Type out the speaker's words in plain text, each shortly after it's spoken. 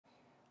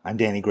I'm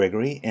Danny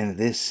Gregory, and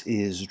this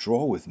is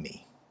Draw With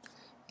Me.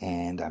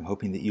 And I'm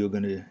hoping that you're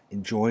going to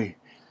enjoy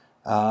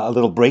a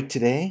little break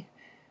today,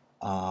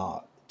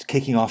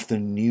 kicking off the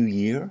new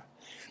year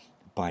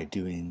by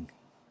doing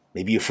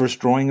maybe your first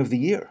drawing of the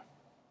year.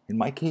 In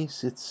my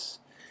case,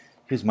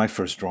 here's my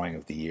first drawing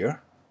of the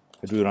year.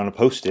 I drew it on a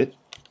Post-it.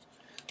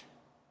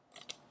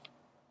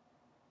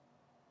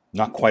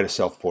 Not quite a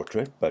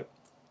self-portrait, but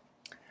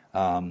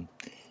and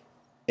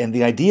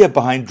the idea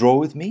behind Draw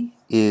With Me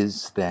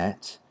is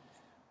that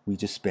we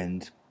just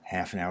spend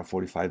half an hour,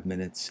 45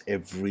 minutes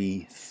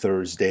every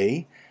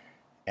Thursday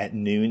at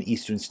noon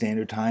Eastern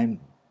Standard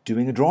Time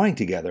doing a drawing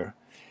together.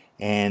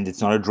 And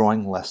it's not a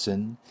drawing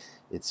lesson.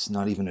 It's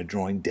not even a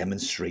drawing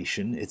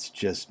demonstration. It's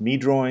just me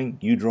drawing,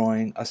 you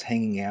drawing, us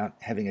hanging out,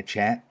 having a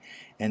chat,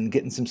 and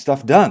getting some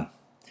stuff done.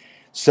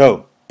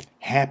 So,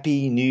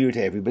 Happy New Year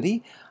to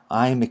everybody.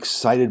 I'm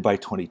excited by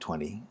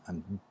 2020.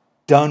 I'm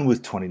done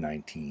with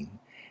 2019.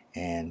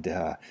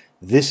 And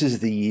this is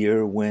the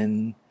year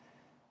when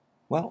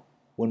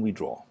we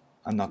draw.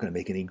 I'm not going to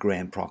make any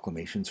grand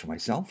proclamations for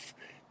myself.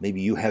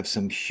 Maybe you have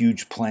some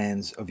huge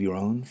plans of your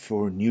own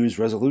for New Year's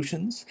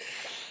resolutions.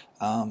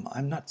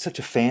 I'm not such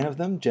a fan of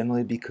them,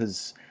 generally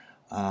because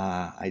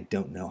I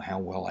don't know how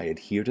well I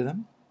adhere to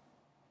them.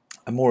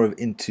 I'm more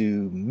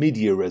into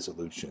mid-year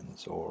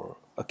resolutions or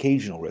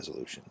occasional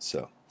resolutions.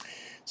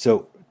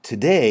 So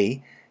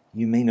today,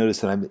 you may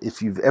notice that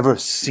if you've ever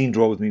seen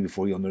Draw With Me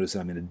before, you'll notice that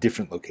I'm in a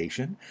different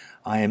location.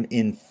 I am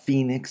in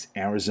Phoenix,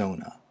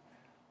 Arizona,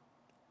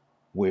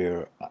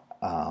 where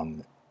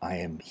I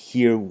am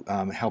here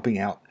helping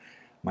out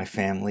my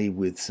family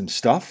with some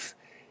stuff.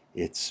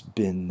 It's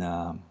been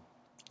an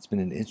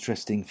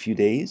interesting few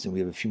days, and we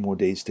have a few more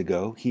days to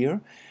go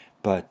here.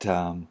 But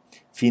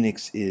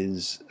Phoenix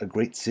is a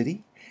great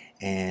city,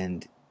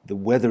 and the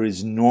weather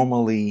is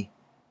normally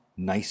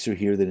nicer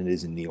here than it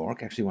is in New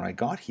York. Actually, when I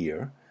got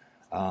here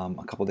a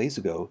couple days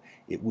ago,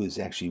 it was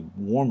actually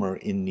warmer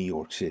in New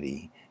York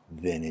City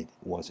than it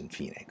was in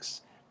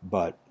Phoenix.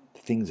 But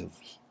things have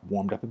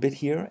warmed up a bit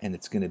here, and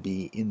it's going to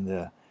be in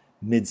the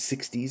mid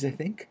 60s, I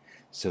think.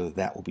 So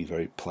that will be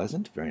very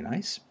pleasant, very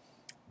nice.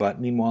 But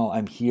meanwhile,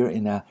 I'm here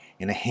in a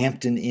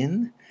Hampton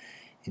Inn,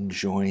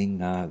 enjoying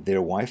their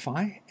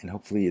Wi-Fi, and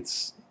hopefully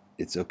it's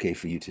okay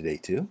for you today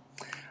too.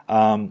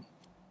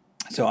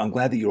 So I'm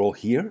glad that you're all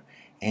here.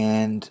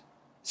 And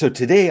so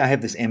today I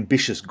have this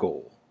ambitious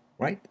goal,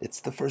 right? It's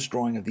the first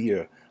drawing of the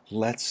year.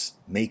 Let's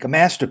make a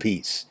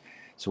masterpiece.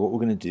 So what we're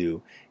going to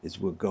do is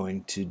we're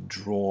going to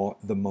draw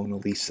the Mona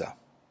Lisa.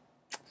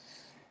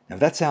 Now, if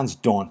that sounds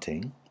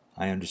daunting,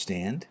 I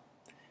understand.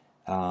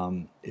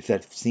 If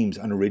that seems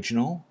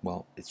unoriginal,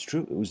 well, it's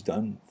true. It was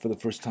done for the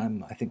first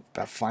time, I think,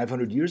 about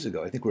 500 years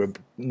ago. I think we're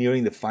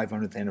nearing the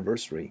 500th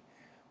anniversary,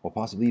 or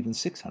possibly even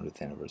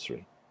 600th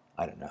anniversary.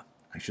 I don't know.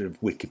 I should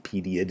have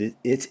Wikipedia'd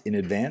it in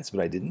advance,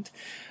 but I didn't.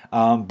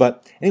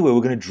 But anyway,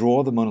 we're going to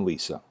draw the Mona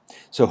Lisa.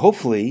 So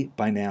hopefully,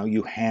 by now,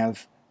 you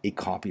have a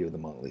copy of the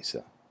Mona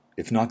Lisa,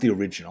 if not the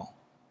original.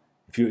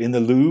 If you're in the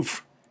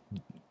Louvre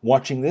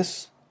watching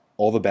this,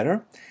 all the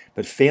better.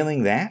 But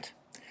failing that,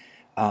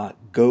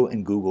 go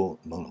and Google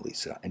Mona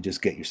Lisa and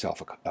just get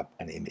yourself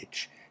an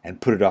image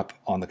and put it up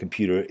on the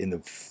computer in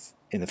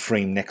the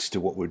frame next to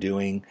what we're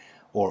doing,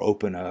 or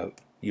open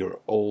your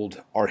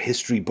old art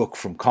history book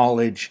from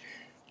college.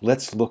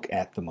 Let's look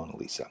at the Mona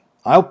Lisa.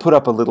 I'll put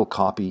up a little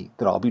copy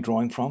that I'll be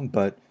drawing from,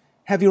 but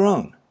have your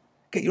own.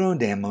 Get your own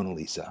damn Mona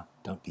Lisa.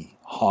 Don't be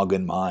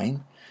hogging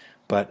mine.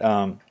 But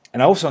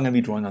and also I'm going to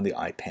be drawing on the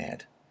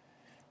iPad.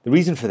 The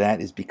reason for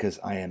that is because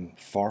I am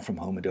far from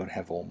home and don't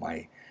have all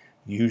my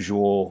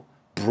usual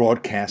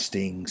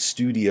broadcasting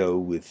studio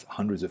with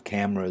hundreds of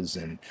cameras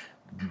and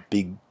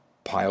big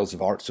piles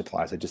of art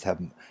supplies. I just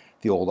have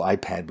the old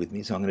iPad with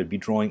me, so I'm going to be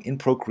drawing in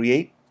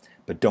Procreate,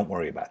 but don't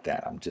worry about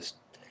that. I'm just,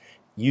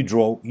 you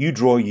draw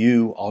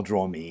you, I'll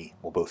draw me,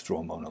 we'll both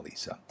draw Mona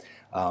Lisa.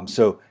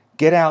 So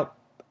get out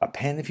a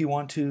pen if you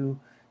want to,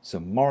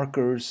 some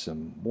markers,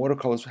 some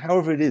watercolors,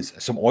 however it is,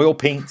 some oil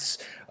paints,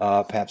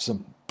 perhaps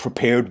some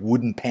prepared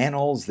wooden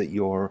panels that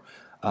your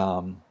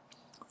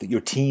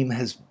team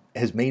has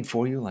made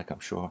for you, like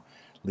I'm sure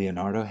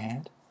Leonardo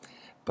had.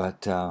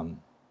 But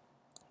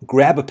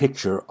grab a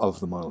picture of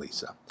the Mona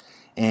Lisa.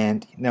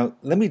 And now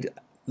let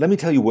me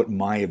tell you what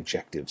my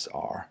objectives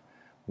are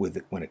with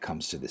it when it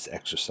comes to this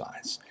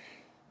exercise.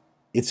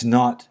 It's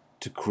not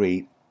to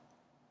create,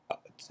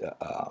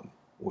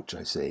 what should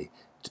I say,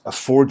 a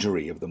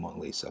forgery of the Mona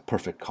Lisa, a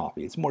perfect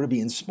copy. It's more to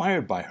be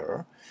inspired by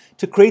her,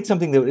 to create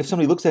something that if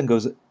somebody looks at it and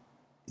goes,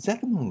 is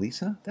that the Mona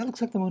Lisa? That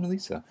looks like the Mona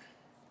Lisa.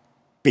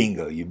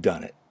 Bingo, you've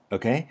done it,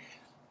 okay?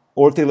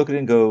 Or if they look at it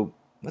and go,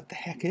 what the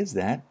heck is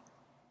that?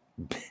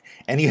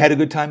 And you had a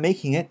good time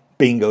making it,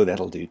 bingo,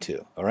 that'll do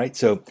too, all right?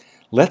 So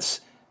let's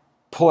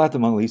pull out the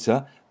Mona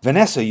Lisa.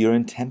 Vanessa, you're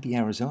in Tempe,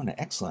 Arizona.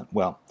 Excellent.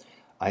 Well,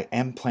 I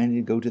am planning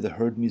to go to the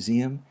Heard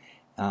Museum.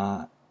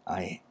 I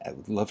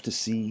would love to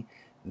see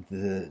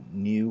the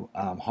new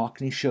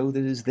Hockney show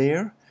that is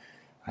there.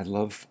 I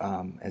love,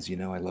 as you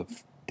know, I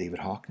love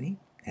David Hockney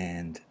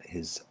and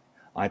his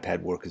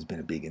iPad work has been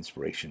a big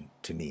inspiration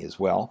to me as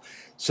well.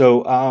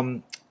 So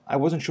I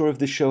wasn't sure if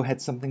this show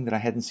had something that I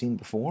hadn't seen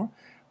before,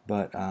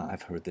 but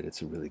I've heard that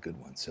it's a really good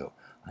one. So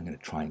I'm going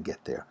to try and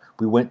get there.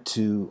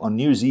 On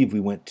New Year's Eve, we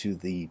went to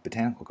the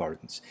Botanical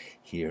Gardens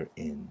here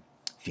in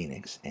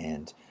Phoenix,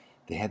 and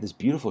they had this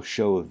beautiful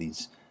show of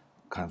these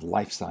kind of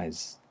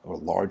life-size or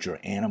larger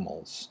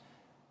animals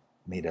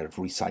made out of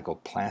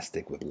recycled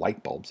plastic with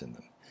light bulbs in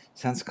them.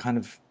 Sounds kind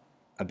of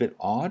a bit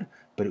odd,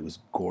 but it was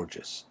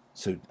gorgeous.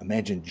 So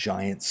imagine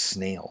giant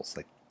snails,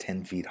 like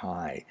 10 feet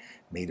high,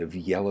 made of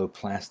yellow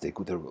plastic,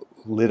 they're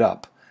lit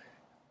up,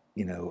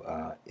 in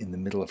the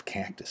middle of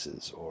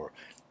cactuses. Or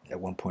at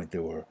one point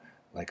there were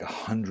like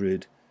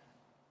 100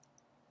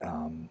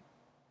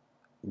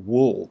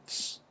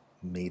 wolves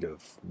made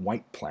of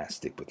white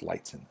plastic with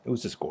lights in. It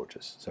was just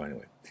gorgeous. So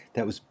anyway,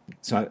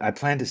 I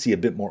plan to see a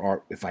bit more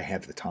art if I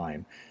have the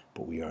time,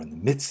 but we are in the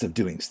midst of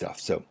doing stuff,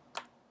 so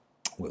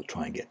we'll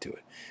try and get to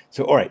it.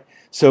 So all right,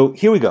 so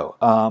here we go.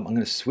 I'm going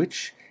to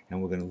switch,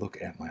 and we're going to look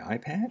at my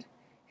iPad.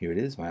 Here it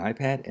is, my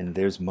iPad, and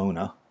there's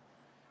Mona.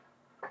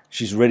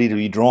 She's ready to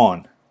be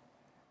drawn,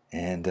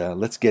 and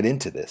let's get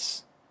into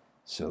this.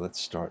 So let's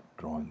start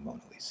drawing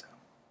Mona Lisa.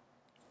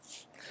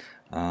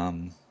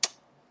 I'm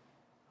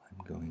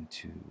going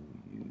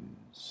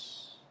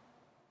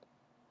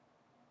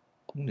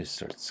to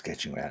start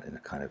sketching out in a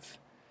kind of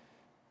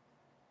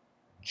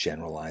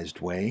generalized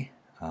way.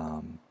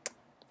 I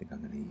think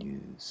I'm going to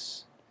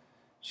use,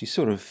 she's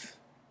sort of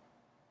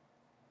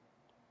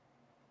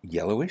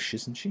yellowish,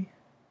 isn't she?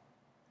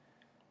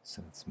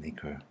 So let's make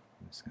her,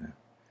 I'm just going to,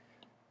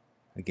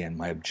 again,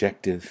 my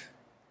objective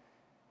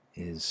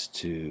is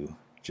to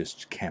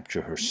just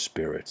capture her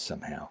spirit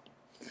somehow.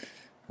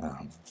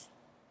 Have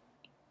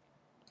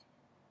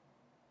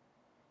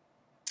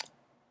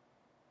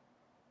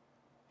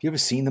you ever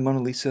seen the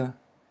Mona Lisa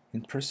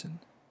in person?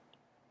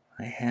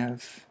 I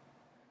have.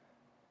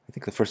 I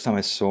think the first time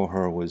I saw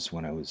her was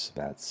when I was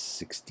about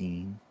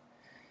 16,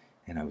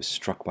 and I was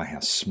struck by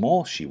how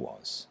small she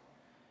was.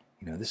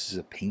 This is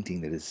a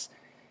painting that is,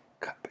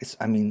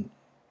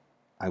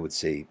 I would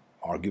say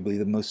arguably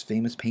the most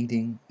famous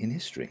painting in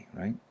history,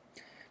 right?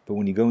 But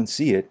when you go and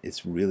see it,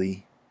 it's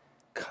really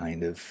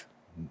kind of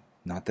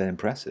not that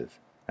impressive.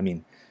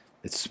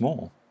 It's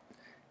small.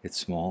 It's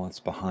small. It's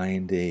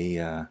behind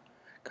a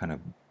kind of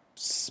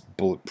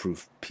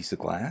bulletproof piece of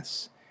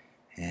glass,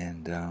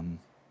 and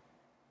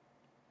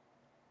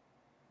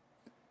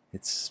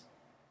it's,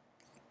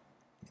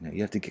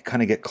 you have to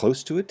kind of get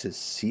close to it to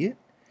see it,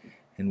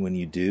 and when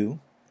you do,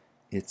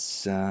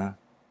 it's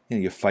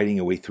you're fighting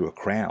your way through a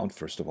crowd,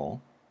 first of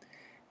all,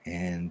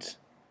 and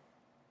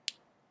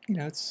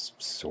it's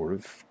sort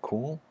of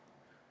cool,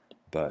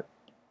 but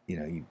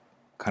you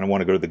kind of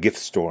want to go to the gift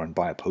store and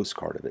buy a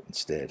postcard of it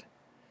instead.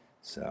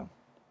 So,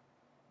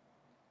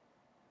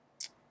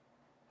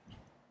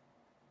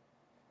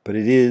 but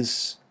it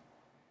is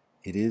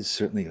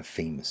certainly a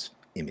famous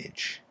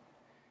image,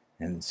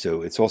 and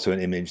so it's also an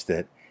image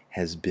that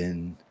has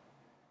been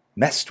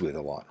messed with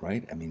a lot,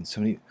 right?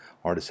 So many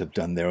artists have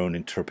done their own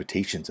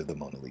interpretations of the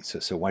Mona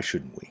Lisa, so why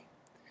shouldn't we?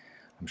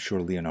 I'm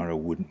sure Leonardo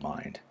wouldn't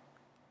mind.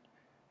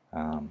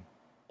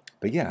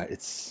 But yeah,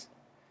 it's,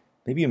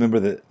 maybe you remember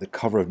the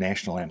cover of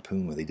National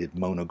Lampoon where they did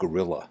Mona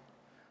Gorilla.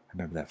 I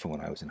remember that from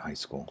when I was in high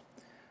school.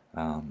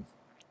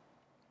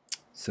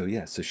 So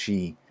yeah, so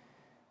she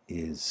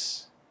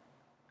is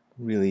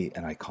really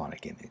an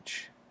iconic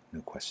image, no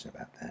question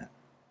about that.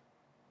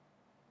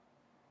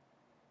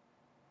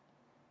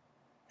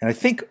 And I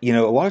think, a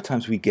lot of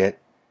times we get,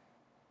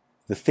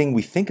 the thing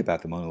we think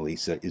about the Mona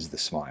Lisa is the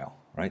smile,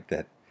 right?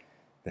 That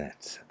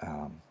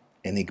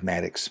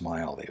enigmatic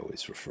smile, they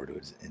always refer to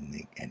it as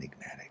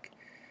enigmatic.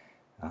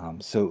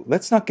 So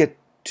let's not get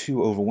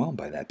too overwhelmed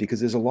by that,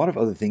 because there's a lot of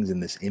other things in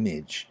this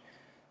image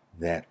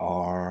that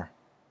are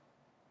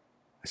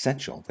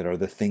essential, that are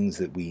the things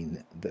that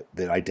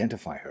that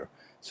identify her.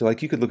 So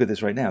like, you could look at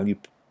this right now and you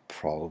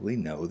probably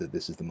know that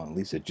this is the Mona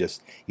Lisa,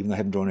 just even though I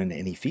haven't drawn in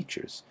any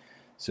features.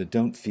 So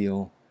don't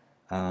feel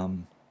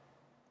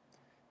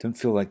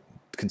like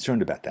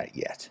concerned about that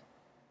yet.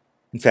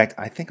 In fact,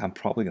 I think I'm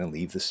probably going to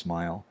leave the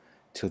smile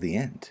till the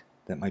end.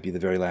 That might be the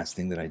very last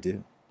thing that I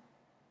do,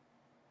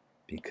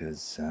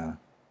 because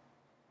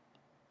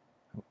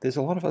there's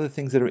a lot of other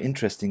things that are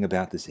interesting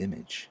about this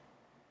image.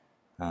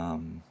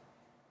 And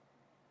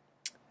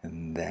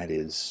that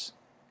is,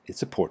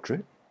 it's a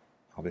portrait,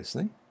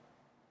 obviously.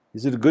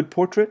 Is it a good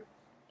portrait?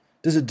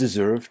 Does it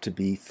deserve to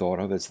be thought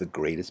of as the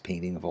greatest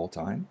painting of all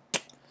time?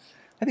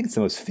 I think it's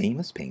the most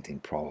famous painting,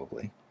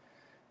 probably.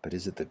 But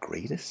is it the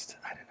greatest?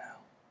 I don't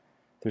know.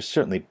 There's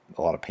certainly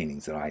a lot of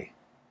paintings that I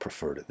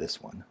prefer to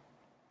this one.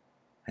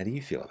 How do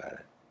you feel about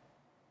it?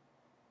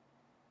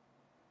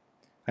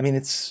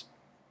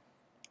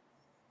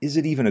 Is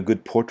it even a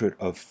good portrait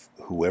of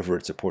whoever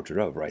it's a portrait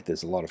of, right?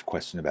 There's a lot of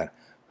question about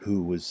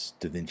who was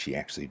Da Vinci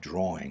actually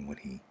drawing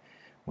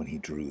when he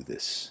drew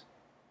this,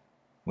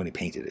 when he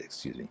painted it,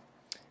 excuse me.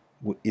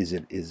 Is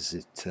it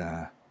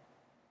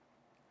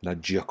La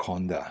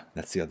Gioconda?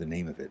 That's the other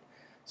name of it.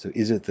 So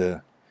is it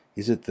the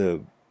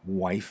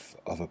wife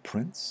of a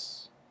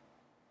prince.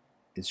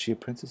 Is she a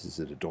princess? Is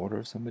it a daughter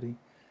of somebody?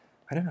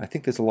 I don't know. I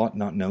think there's a lot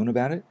not known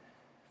about it.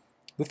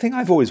 The thing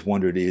I've always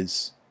wondered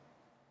is,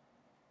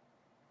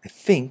 I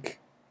think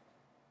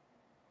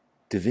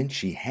Da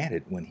Vinci had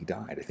it when he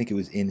died. I think it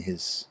was in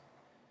his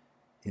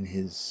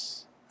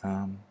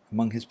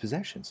among his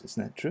possessions.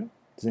 Isn't that true?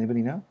 Does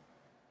anybody know?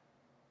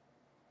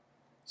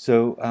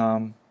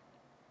 So,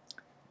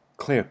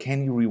 Claire,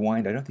 can you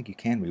rewind? I don't think you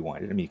can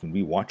rewind it. I mean, you can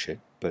rewatch it,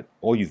 but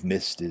all you've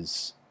missed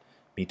is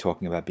me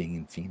talking about being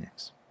in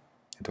Phoenix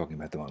and talking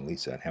about the Mona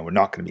Lisa and how we're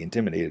not going to be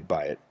intimidated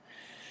by it.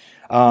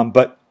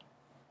 But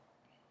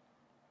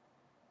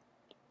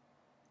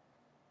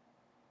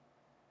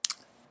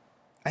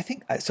I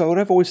think so. What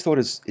I've always thought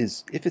is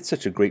if it's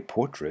such a great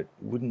portrait,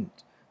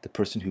 wouldn't the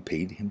person who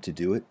paid him to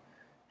do it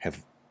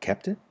have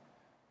kept it?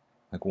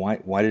 Like,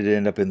 why did it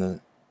end up in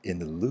the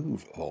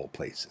Louvre of all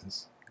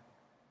places?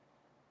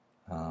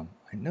 I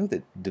know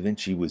that Da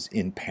Vinci was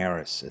in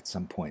Paris at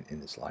some point in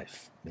his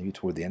life, maybe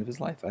toward the end of his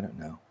life. I don't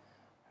know.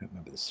 I don't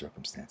remember the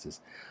circumstances.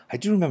 I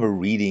do remember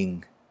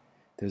reading.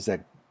 There's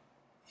that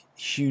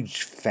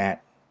huge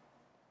fat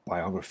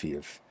biography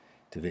of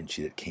Da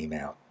Vinci that came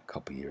out a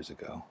couple years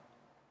ago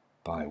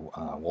by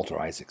Walter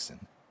Isaacson.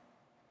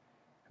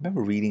 I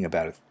remember reading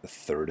about a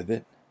third of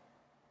it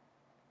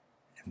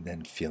and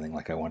then feeling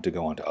like I wanted to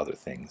go on to other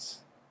things.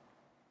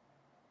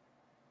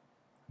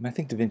 I mean, I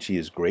think Da Vinci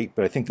is great,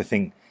 but I think the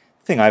thing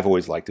I've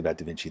always liked about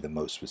Da Vinci the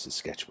most was his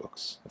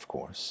sketchbooks, of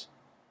course,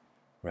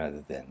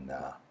 rather than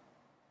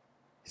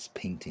his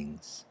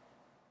paintings.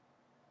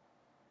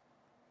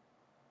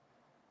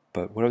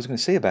 But what I was going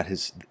to say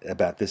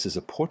about this as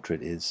a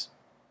portrait is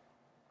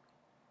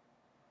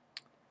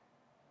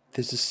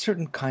there's a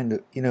certain kind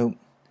of, I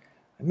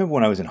remember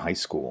when I was in high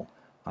school,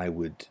 I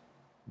would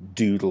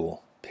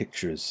doodle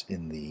pictures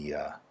in the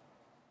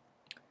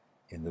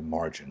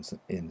margins,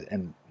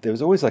 and there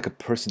was always like a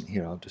person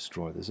here. I'll just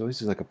draw. There's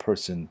always like a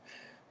person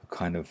who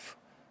kind of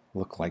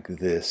looked like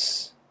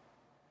this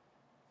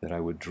that I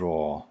would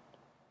draw.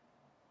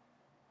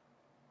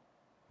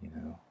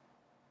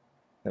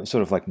 That was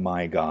sort of like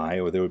my guy,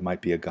 or there might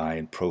be a guy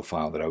in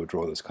profile that I would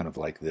draw that was kind of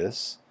like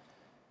this.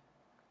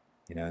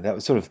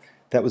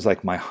 That was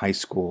like my high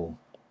school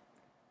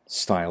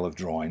style of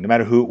drawing. No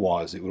matter who it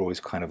would always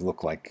kind of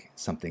look like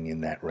something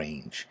in that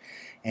range.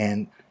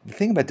 And the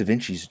thing about Da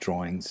Vinci's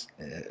drawings,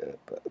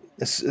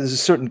 there's a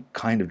certain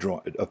kind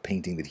of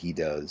painting that he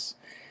does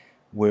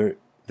where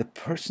the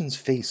person's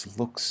face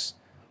looks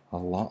a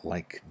lot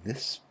like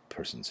this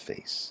person's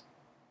face.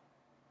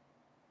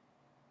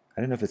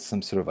 I don't know if it's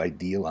some sort of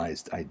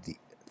idealized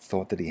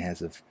thought that he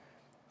has of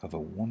a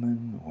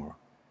woman,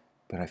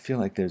 but I feel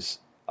like there's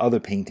other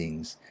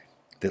paintings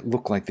that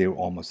look like they were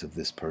almost of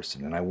this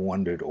person, and I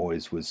wondered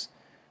always, was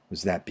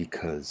that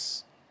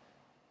because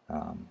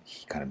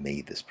he kind of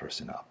made this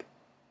person up?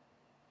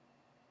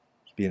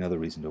 It'd be another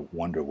reason to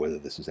wonder whether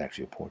this was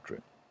actually a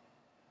portrait.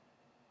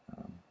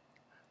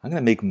 I'm going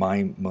to make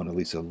my Mona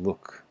Lisa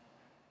look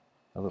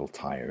a little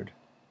tired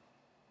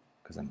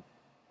because I'm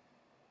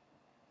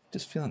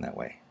just feeling that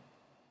way.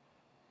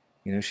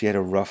 She had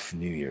a rough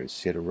New Year's.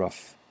 She had a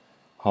rough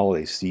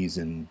holiday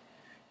season.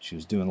 She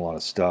was doing a lot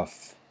of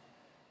stuff,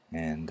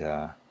 and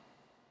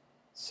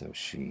so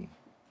she's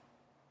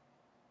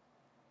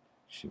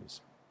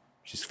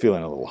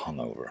feeling a little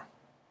hungover.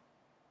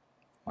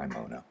 My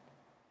Mona.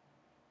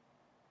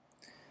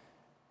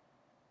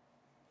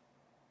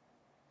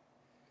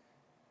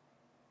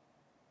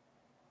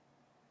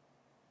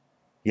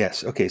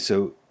 Yes. Okay.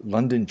 So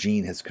London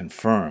Jean has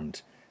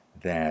confirmed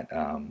that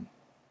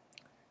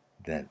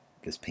that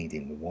this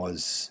painting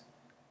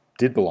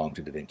did belong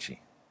to Da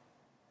Vinci.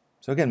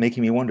 So again,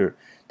 making me wonder: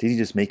 did he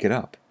just make it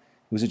up?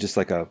 Was it just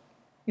like an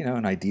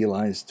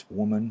idealized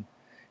woman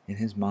in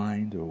his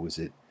mind, or was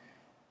it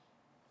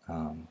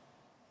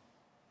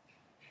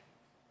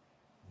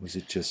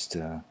just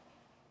an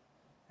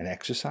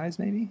exercise,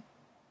 maybe,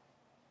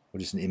 or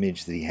just an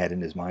image that he had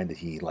in his mind that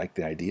he liked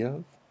the idea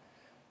of,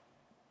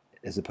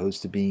 as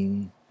opposed to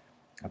being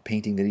a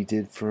painting that he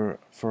did for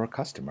a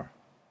customer?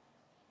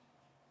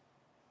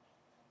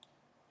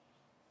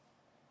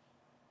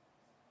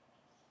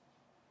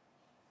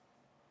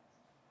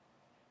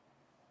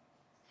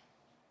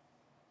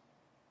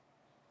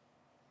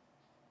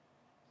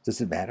 Does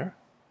it matter?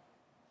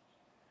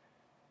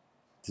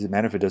 Does it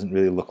matter if it doesn't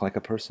really look like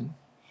a person?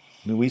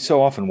 I mean, we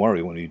so often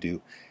worry when we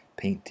do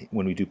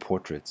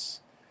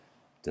portraits.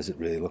 Does it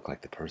really look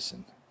like the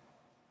person?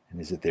 And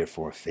is it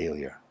therefore a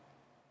failure?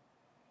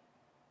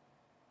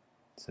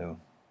 So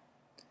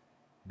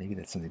maybe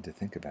that's something to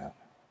think about.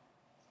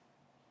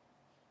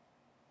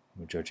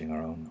 We're judging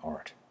our own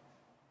art.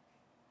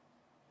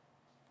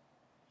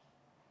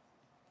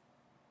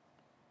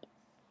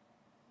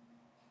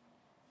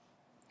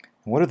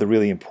 And what are the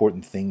really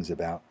important things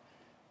about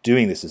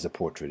doing this as a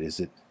portrait?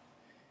 Is it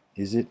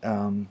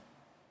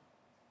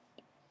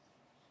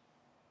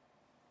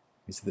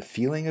the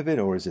feeling of it,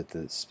 or is it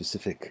the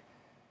specific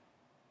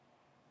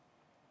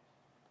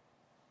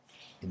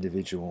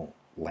individual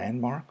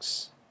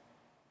landmarks?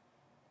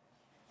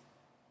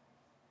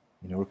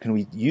 Or can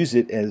we use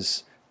it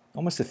as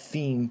almost a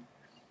theme,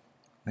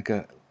 like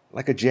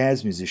a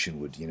jazz musician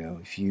would?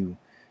 If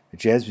a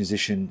jazz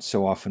musician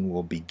so often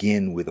will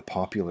begin with a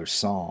popular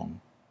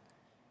song,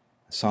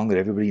 a song that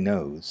everybody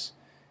knows,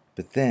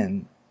 but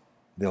then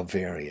they'll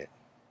vary it.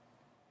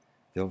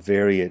 They'll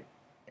vary it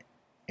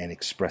and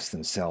express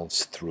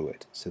themselves through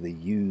it. So they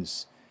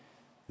use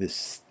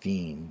this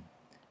theme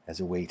as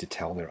a way to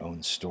tell their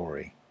own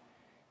story.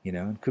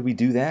 And could we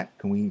do that?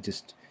 Can we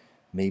just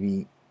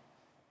maybe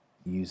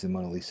use the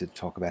Mona Lisa to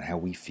talk about how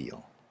we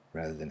feel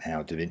rather than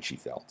how Da Vinci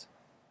felt?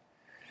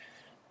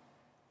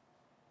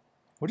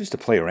 Or just to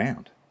play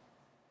around.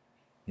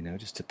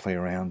 Just to play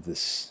around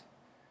this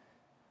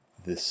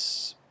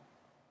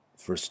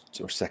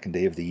first or second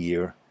day of the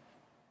year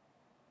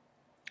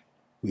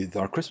with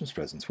our Christmas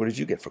presents. What did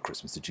you get for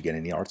Christmas? Did you get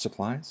any art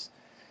supplies?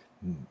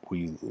 Were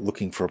you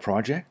looking for a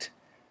project?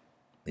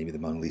 Maybe the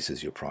Mona Lisa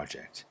is your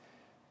project.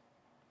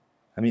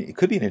 I mean, it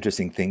could be an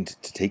interesting thing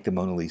to take the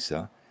Mona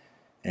Lisa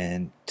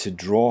and to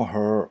draw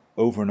her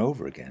over and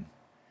over again.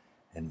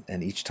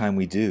 And each time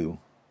we do,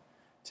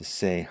 to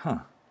say,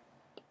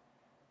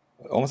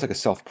 almost like a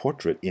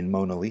self-portrait in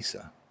Mona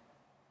Lisa.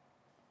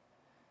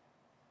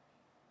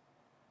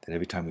 That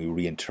every time we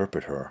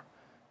reinterpret her,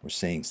 we're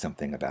saying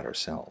something about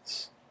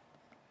ourselves.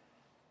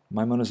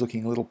 My Mona's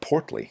looking a little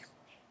portly.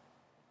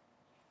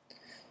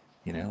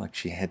 Like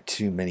she had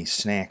too many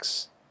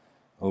snacks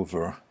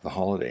over the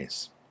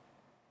holidays.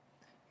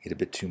 Ate a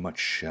bit too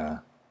much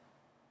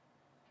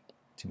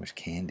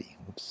candy.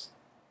 Whoops.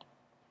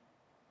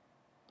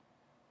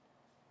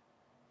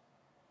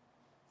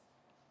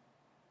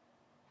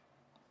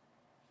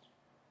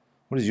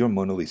 What is your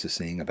Mona Lisa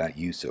saying about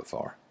you so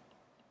far?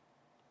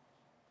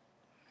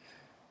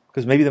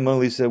 Because maybe the Mona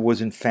Lisa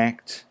was in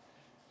fact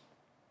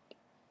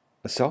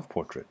a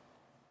self-portrait.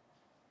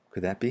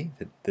 Could that be?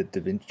 That Da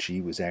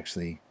Vinci was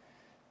actually,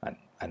 I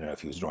don't know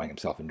if he was drawing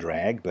himself in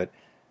drag, but,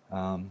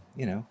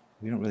 we don't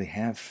really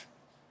have,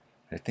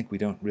 I think we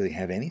don't really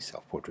have any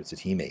self-portraits that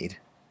he made.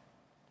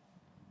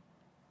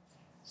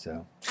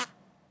 So,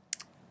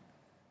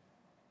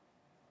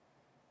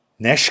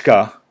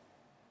 Neshka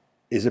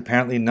is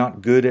apparently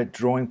not good at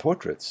drawing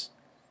portraits.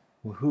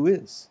 Well, who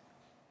is?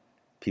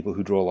 People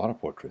who draw a lot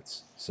of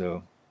portraits.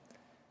 So,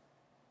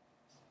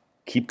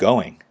 keep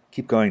going,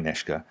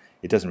 Neshka.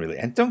 It doesn't really,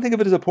 and don't think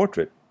of it as a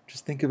portrait.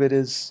 Just think of it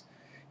as,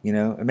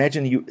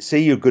 imagine say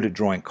you're good at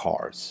drawing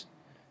cars.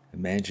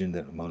 Imagine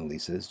that Mona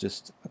Lisa is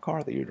just a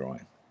car that you're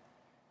drawing.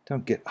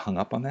 Don't get hung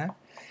up on that.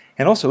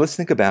 And also, let's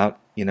think about,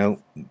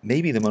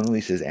 maybe the Mona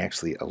Lisa is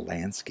actually a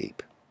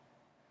landscape.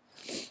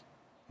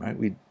 Right?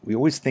 We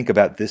always think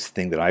about this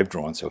thing that I've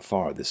drawn so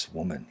far, this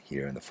woman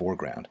here in the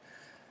foreground.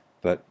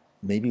 But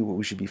maybe what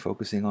we should be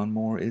focusing on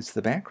more is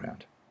the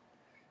background.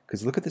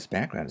 Because look at this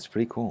background, it's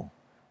pretty cool.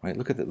 Right?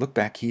 Look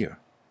back here.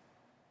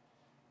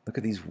 Look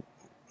at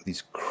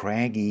this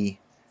craggy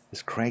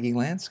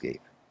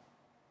landscape.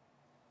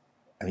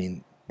 I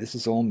mean, this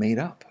is all made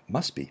up.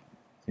 Must be.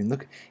 I mean,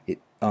 look,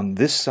 on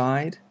this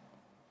side,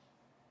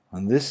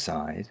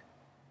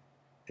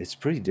 it's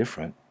pretty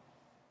different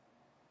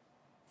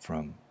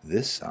from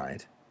this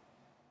side.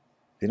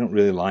 They don't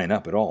really line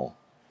up at all.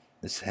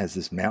 This has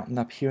this mountain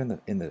up here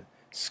in the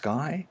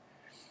sky,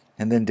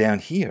 and then down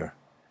here,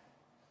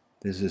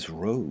 there's this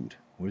road.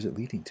 Where's it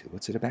leading to?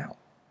 What's it about?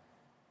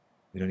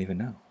 We don't even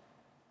know.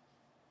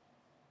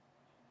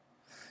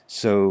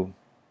 So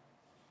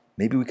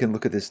maybe we can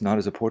look at this not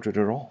as a portrait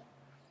at all,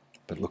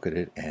 but look at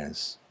it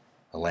as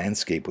a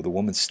landscape with a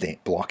woman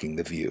blocking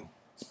the view.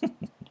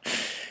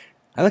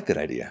 I like that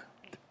idea.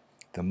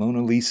 The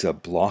Mona Lisa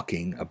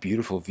blocking a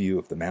beautiful view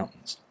of the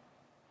mountains.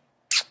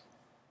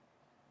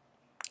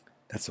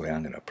 That's the way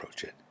I'm going to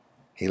approach it.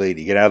 Hey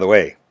lady, get out of the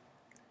way.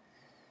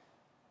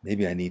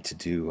 Maybe I need to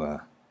do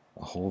a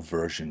whole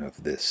version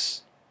of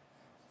this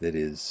that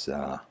is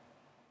like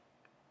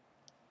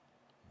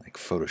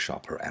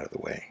Photoshop her out of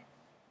the way.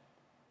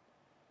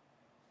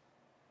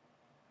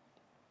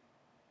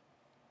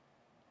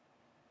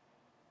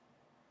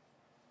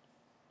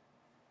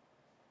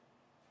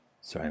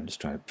 Sorry, I'm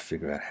just trying to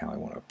figure out how I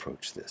want to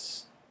approach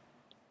this.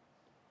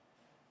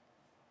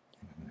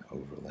 I'm going to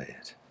overlay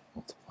it,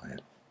 multiply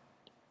it.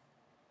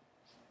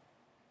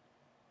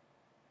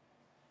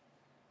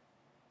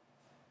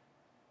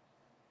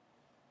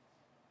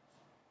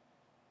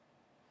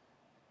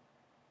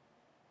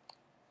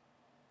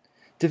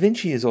 Da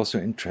Vinci is also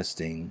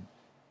interesting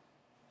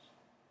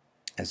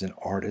as an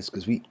artist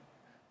because we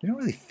don't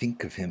really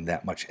think of him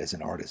that much as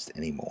an artist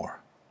anymore.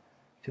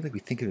 I feel like we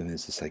think of him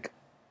as this like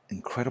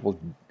incredible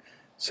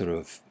sort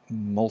of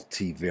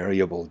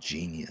multivariable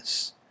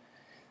genius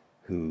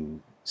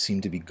who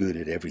seemed to be good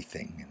at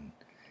everything.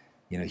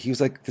 And he was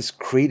like this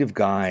creative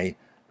guy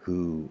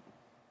who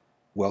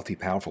wealthy,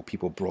 powerful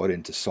people brought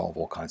in to solve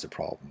all kinds of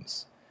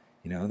problems.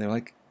 They're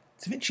like,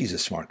 Da Vinci's a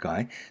smart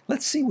guy.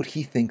 Let's see what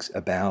he thinks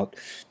about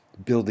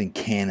building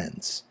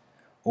cannons.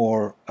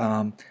 Or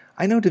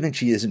I know Da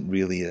Vinci isn't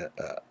really a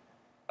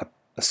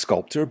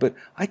sculptor, but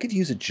I could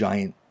use a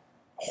giant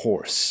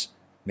horse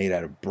made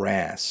out of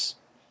brass.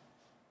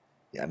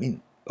 I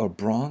mean, or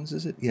bronze,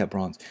 is it? Yeah,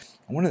 bronze.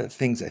 One of the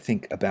things I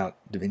think about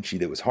Da Vinci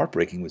that was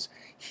heartbreaking was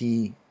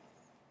he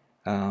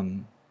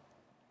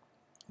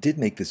did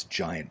make this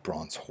giant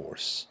bronze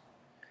horse.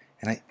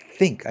 And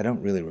I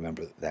don't really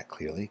remember that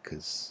clearly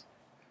because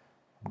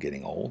I'm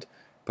getting old,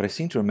 but I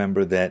seem to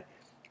remember that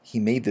he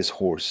made this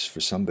horse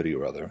for somebody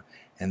or other,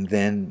 and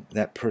then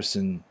that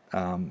person,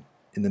 in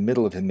the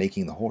middle of him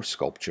making the horse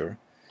sculpture,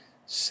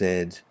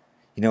 said,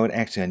 you know what,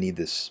 actually I need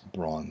this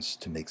bronze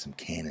to make some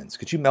cannons.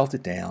 Could you melt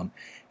it down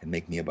and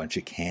make me a bunch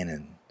of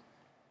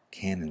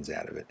cannons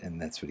out of it?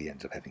 And that's what he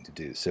ended up having to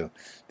do. So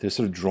there's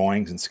sort of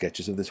drawings and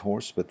sketches of this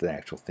horse, but the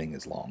actual thing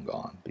is long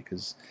gone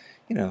because,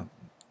 you know,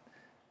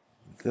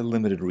 the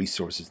limited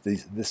resources.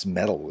 This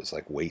metal was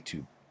like way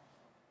too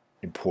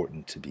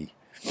important to be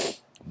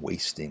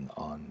wasting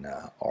on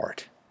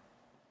art.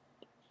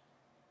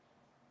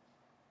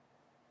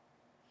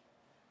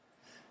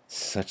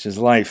 Such is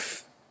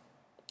life,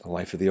 the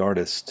life of the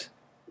artist.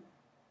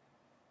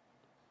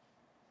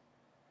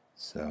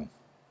 So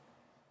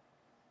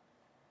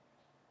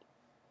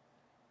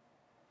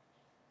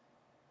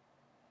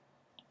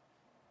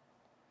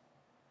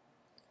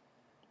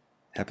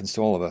happens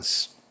to all of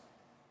us.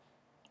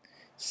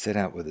 Set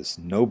out with this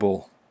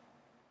noble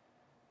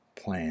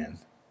plan.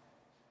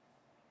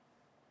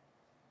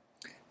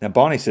 Now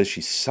Bonnie says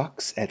she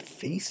sucks at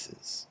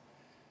faces,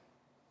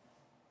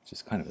 which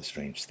is kind of a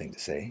strange thing to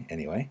say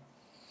anyway.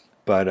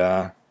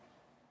 But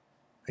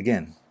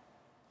again,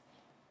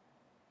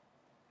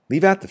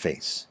 leave out the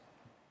face.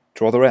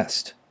 Draw the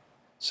rest.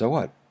 So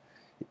what?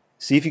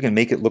 See if you can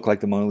make it look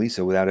like the Mona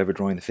Lisa without ever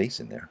drawing the face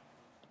in there.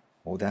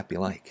 What would that be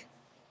like?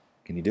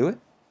 Can you do it?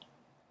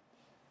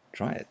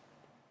 Try it.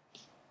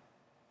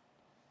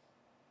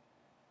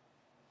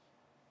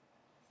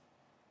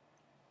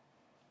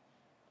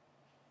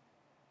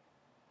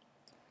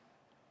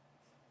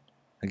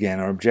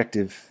 Again, our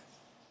objective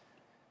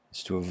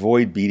is to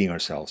avoid beating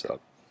ourselves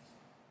up,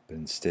 but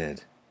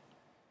instead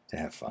to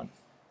have fun.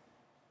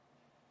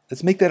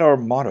 Let's make that our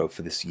motto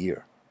for this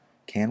year.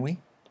 Can we?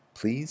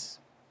 Please?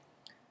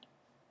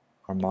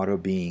 Our motto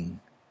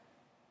being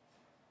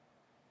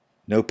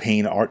no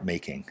pain art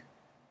making.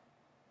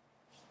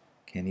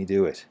 Can you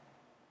do it?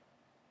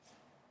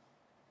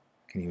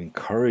 Can you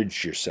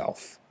encourage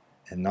yourself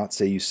and not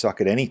say you suck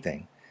at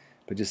anything,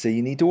 but just say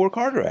you need to work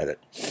harder at it?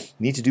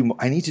 I need to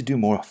do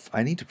more.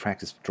 I need to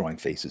practice drawing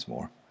faces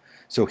more.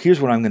 So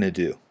here's what I'm going to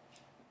do.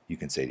 You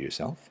can say to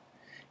yourself,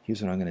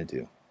 here's what I'm going to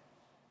do.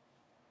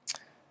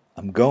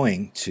 I'm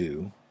going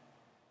to,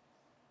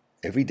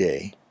 every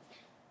day,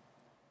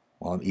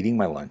 while I'm eating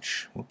my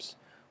lunch,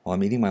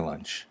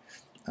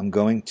 I'm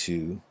going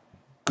to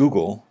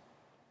Google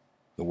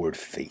the word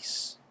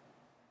face.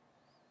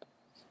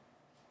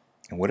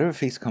 And whatever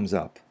face comes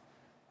up,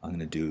 I'm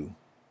going to do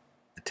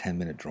a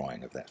 10-minute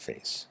drawing of that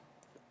face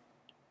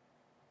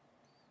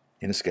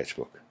in a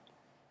sketchbook.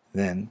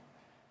 Then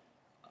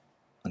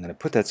I'm going to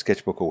put that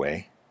sketchbook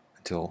away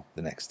until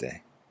the next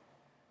day.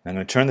 I'm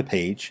going to turn the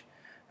page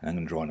and I'm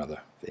going to draw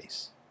another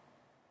face.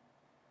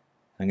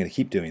 I'm going to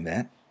keep doing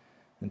that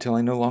until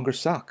I no longer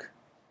suck,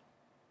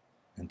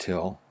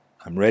 until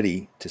I'm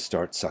ready to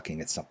start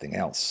sucking at something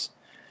else.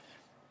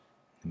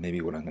 And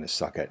maybe what I'm going to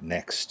suck at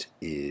next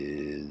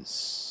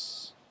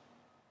is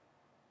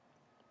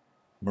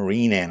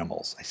marine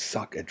animals. I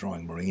suck at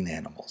drawing marine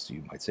animals,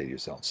 you might say to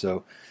yourself.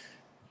 So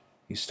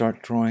you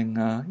start drawing,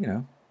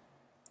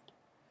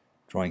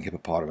 drawing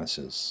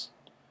hippopotamuses,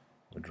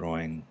 or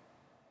drawing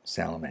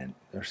salamanders.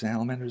 Are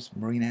salamanders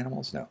marine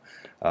animals? No.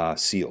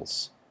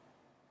 Seals.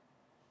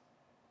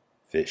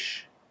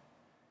 Fish.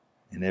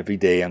 And every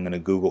day I'm going to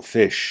Google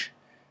fish,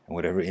 and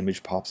whatever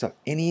image pops up,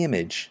 any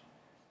image,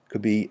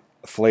 could be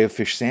a filet of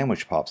fish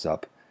sandwich pops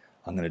up,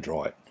 I'm going to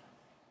draw it.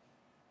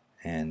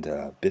 And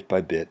bit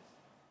by bit,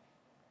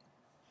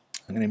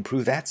 I'm going to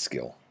improve that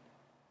skill.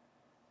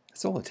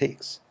 That's all it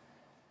takes.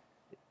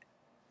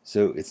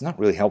 So it's not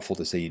really helpful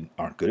to say you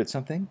aren't good at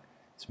something.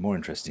 It's more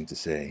interesting to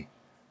say,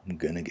 I'm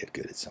going to get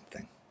good at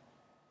something.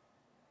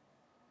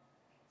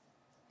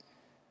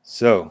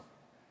 So,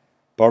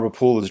 Barbara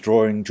Poole is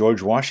drawing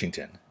George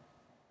Washington,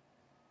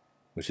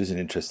 which is an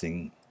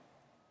interesting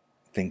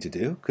thing to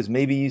do, because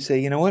maybe you say,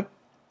 you know what?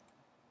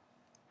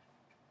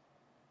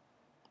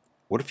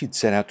 What if you'd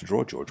set out to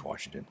draw George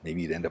Washington?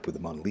 Maybe you'd end up with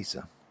the Mona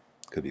Lisa.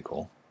 Could be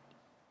cool.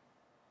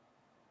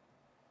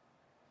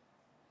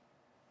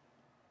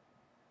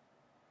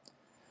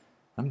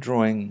 I'm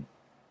drawing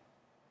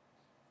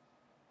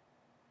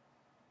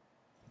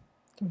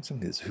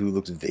something who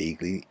looks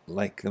vaguely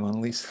like the Mona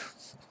Lisa.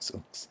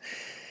 So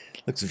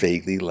looks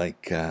vaguely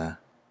like, I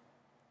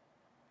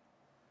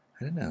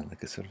don't know,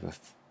 like a sort of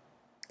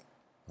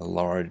a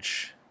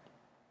large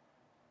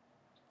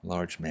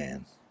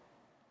man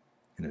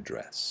in a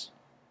dress.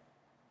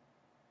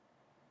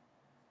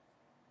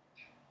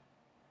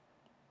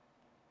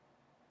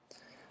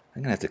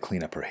 I'm going to have to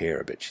clean up her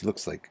hair a bit. She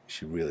looks like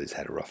she really has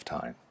had a rough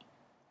time.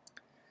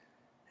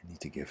 I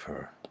need to give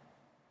her,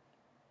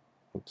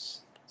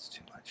 oops, that's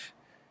too much.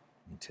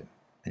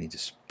 I need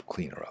to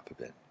clean her up a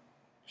bit.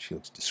 She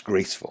looks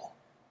disgraceful.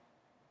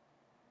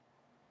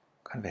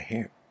 kind of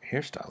a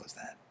hairstyle is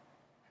that?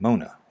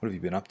 Mona, what have you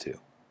been up to?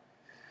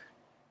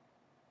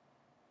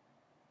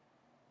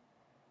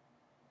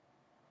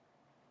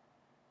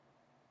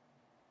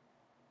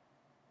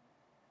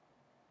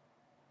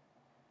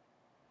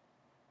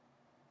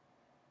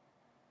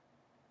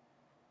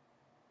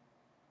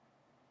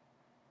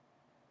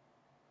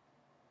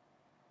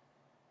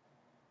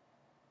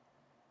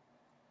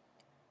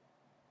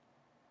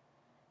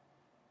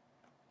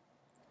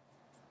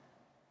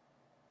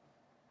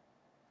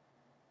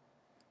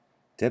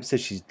 Deb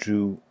says she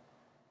drew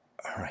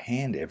her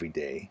hand every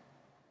day.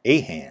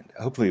 A hand.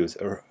 Hopefully it was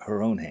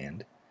her own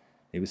hand.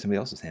 Maybe it was somebody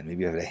else's hand.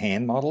 Maybe you had a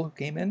hand model who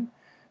came in.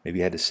 Maybe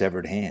you had a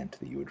severed hand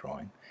that you were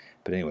drawing.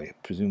 But anyway,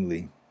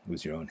 presumably it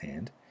was your own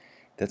hand.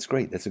 That's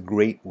great. That's a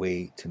great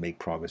way to make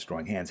progress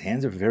drawing hands.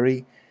 Hands are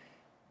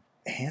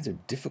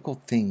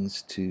difficult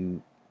things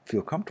to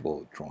feel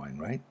comfortable drawing,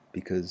 right?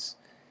 Because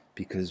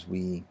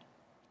we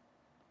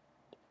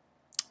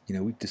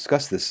we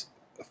discussed this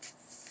a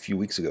few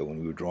weeks ago when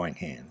we were drawing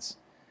hands.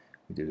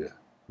 We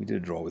did a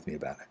draw with me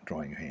about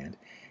drawing your hand,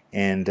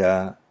 and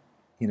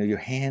your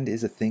hand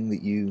is a thing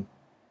that you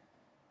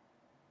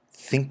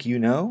think you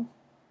know,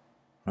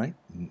 right?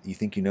 You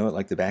think you know it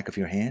like the back of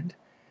your hand,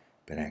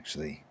 but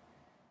actually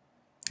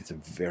it's a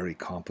very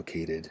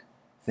complicated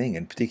thing,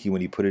 and particularly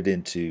when you put it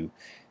into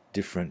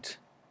different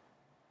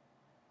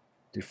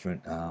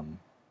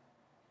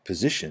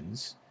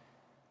positions,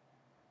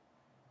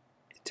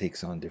 it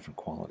takes on different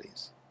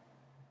qualities.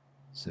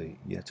 So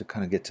you have to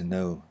kind of get to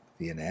know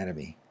the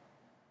anatomy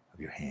of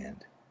your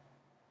hand.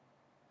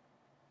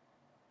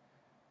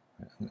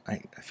 I'm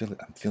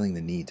feeling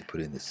the need to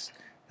put in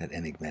that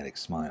enigmatic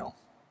smile.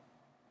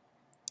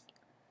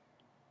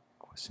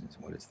 The question is,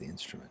 what is the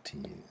instrument to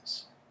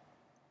use?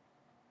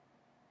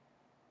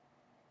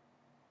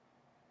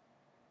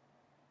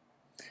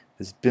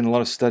 There's been a lot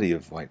of study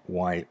of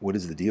what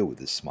is the deal with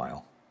this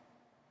smile?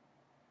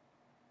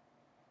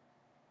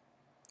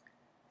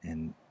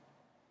 And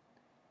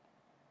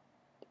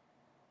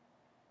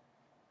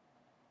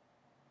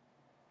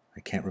I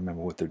can't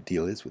remember what the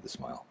deal is with the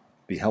smile.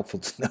 It'd be helpful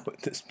to know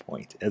at this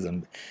point, as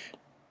I'm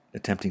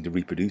attempting to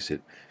reproduce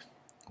it,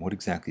 what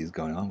exactly is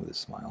going on with this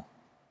smile.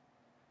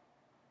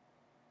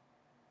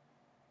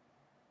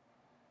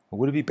 Or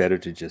would it be better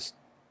to just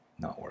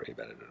not worry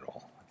about it at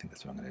all? I think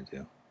that's what I'm going to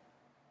do.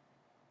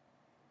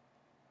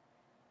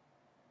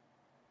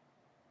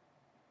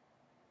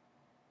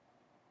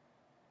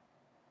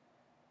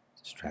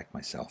 Distract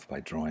myself by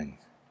drawing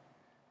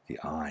the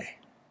eye.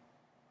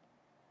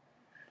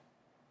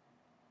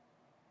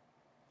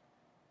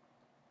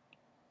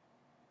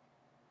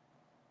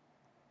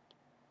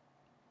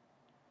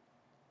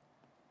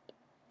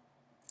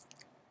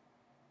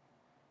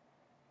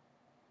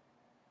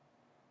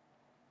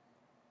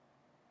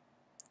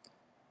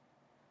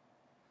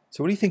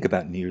 So what do you think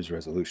about New Year's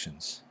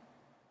resolutions?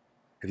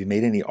 Have you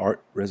made any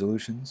art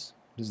resolutions?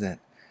 What does that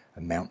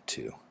amount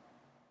to?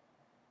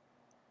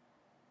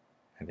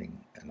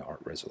 Having an art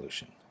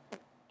resolution.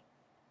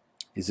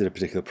 Is it a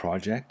particular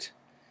project?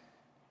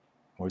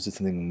 Or is it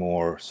something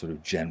more sort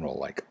of general,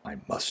 like I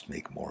must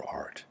make more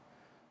art?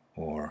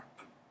 Or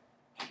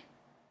I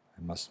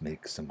must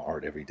make some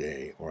art every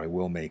day? Or I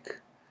will make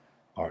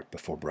art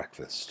before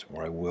breakfast?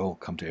 Or I will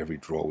come to every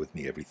draw with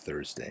me every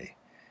Thursday?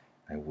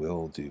 I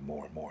will do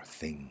more and more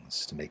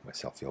things to make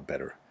myself feel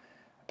better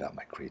about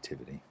my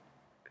creativity.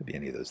 Could be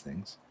any of those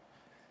things.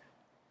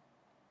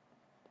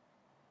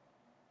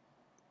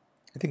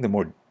 I think the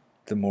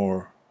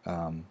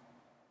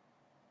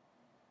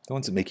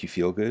ones that make you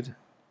feel good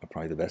are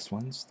probably the best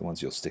ones, the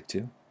ones you'll stick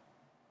to.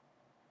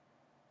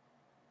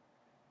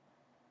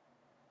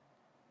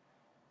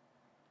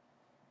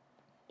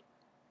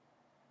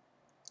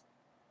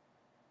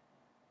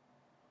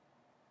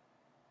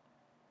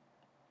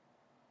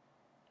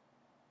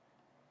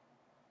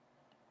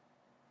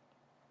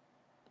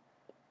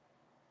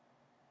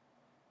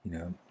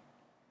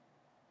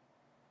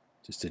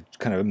 Just a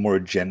kind of more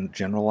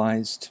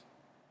generalized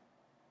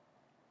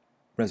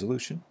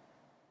resolution.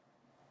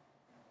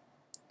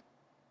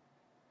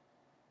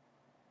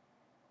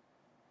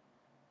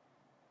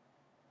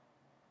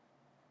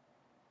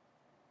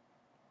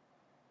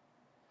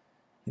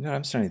 What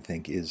I'm starting to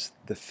think is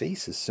the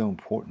face is so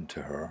important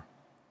to her,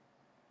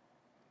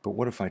 but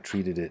what if I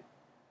treated it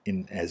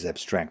in as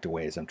abstract a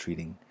way as I'm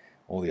treating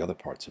all the other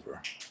parts of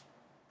her?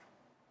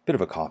 Bit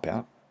of a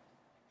cop-out,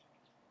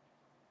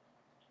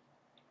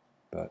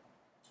 but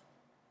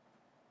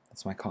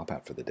that's my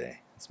cop-out for the day.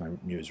 That's my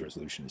New Year's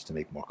resolution, is to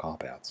make more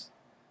cop-outs.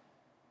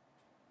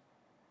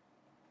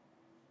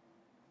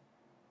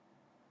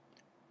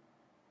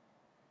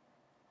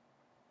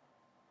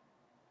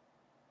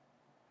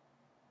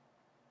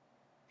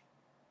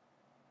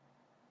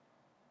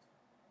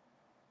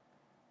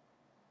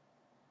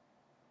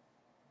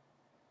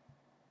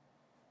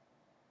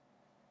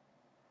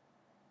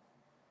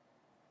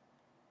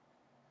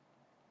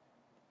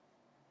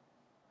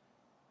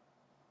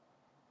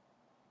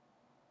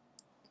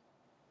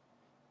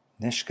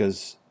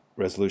 Neshka's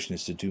resolution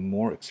is to do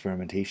more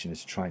experimentation,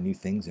 is to try new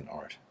things in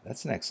art.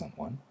 That's an excellent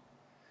one.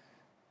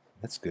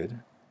 That's good.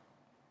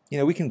 You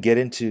know, we can get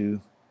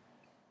into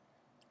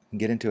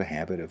a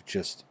habit of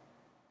just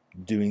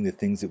doing the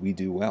things that we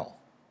do well,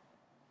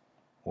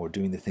 or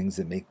doing the things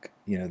that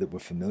that we're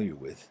familiar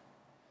with,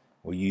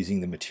 or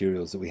using the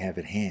materials that we have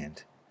at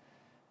hand.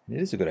 And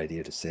it is a good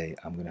idea to say,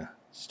 I'm going to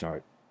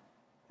start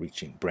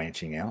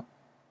branching out.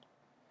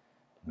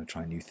 I'm going to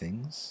try new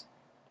things.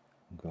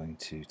 I'm going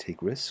to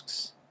take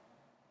risks.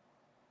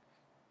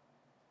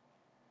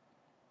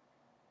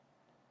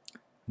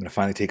 I'm going to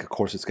finally take a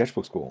course at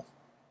Sketchbook School.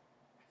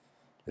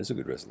 There's a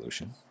good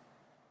resolution.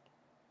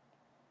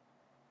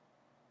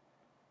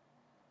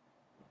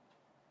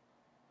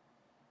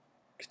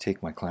 You could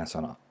take my class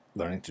on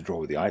learning to draw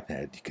with the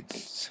iPad. You could.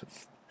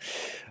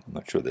 I'm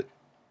not sure that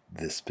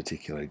this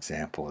particular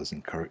example is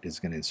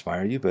going to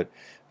inspire you, but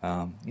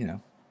you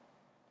know,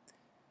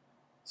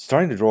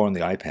 starting to draw on the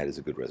iPad is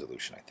a good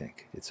resolution. I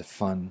think it's a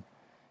fun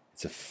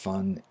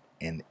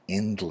and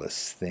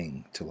endless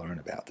thing to learn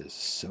about. There's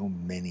so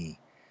many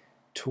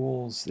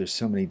tools. There's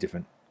so many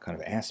different kind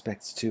of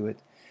aspects to it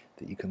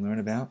that you can learn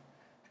about.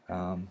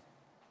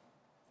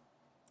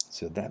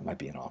 So that might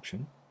be an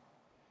option.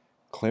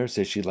 Claire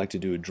says she'd like to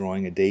do a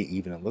drawing a day,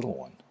 even a little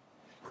one.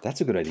 That's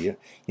a good idea.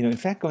 You know, in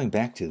fact, going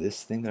back to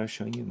this thing that I was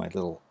showing you, my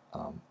little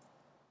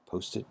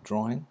post-it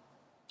drawing,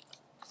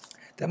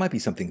 that might be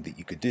something that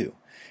you could do.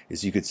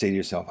 Is you could say to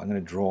yourself, I'm going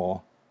to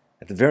draw,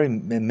 at the very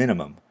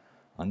minimum,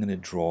 I'm going to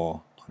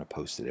draw on a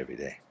post-it every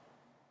day.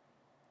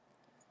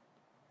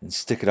 And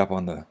stick it up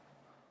on the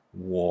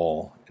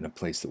wall in a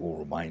place that will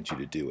remind you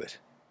to do it.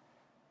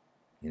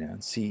 You know,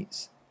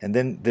 and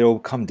then there will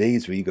come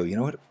days where you go, you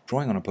know what,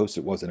 drawing on a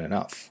post-it wasn't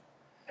enough.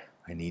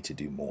 I need to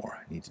do more.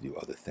 I need to do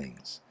other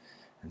things.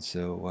 And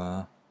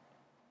so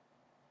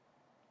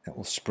that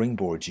will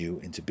springboard you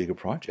into bigger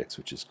projects,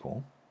 which is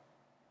cool.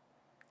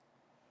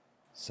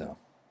 So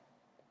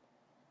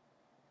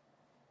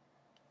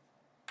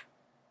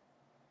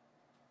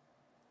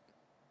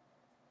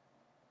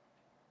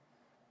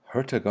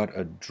Herta got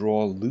a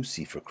Draw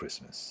Lucy for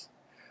Christmas.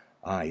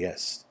 Ah,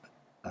 yes.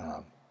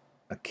 A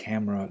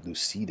camera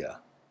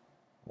lucida,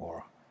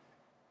 or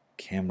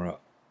camera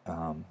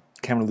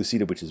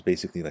lucida, which is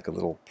basically like a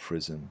little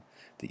prism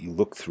that you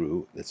look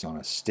through that's on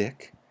a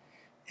stick,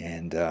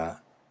 and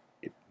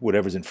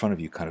whatever's in front of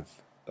you, kind of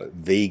a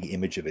vague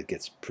image of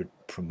it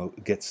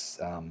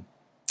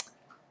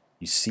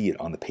you see it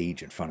on the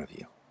page in front of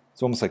you.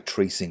 It's almost like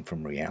tracing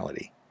from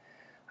reality.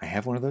 I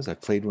have one of those.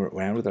 I've played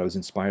around with it. I was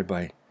inspired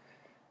by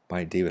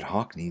David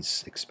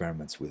Hockney's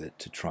experiments with it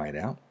to try it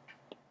out.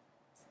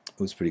 It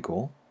was pretty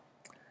cool.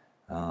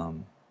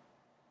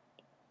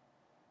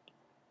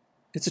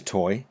 It's a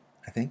toy,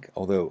 I think,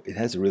 although it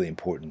has a really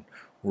important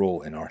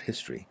role in art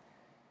history.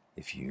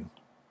 If you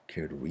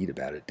care to read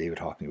about it, David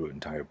Hockney wrote an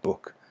entire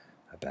book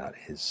about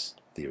his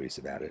theories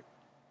about it.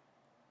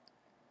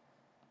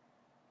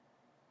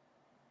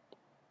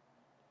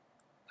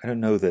 I don't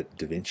know that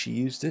Da Vinci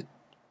used it.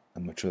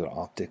 I'm not sure that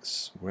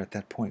optics were at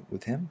that point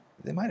with him.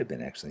 They might have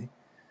been, actually.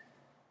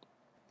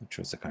 I'm not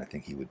sure it's the kind of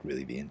thing he would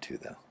really be into,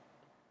 though.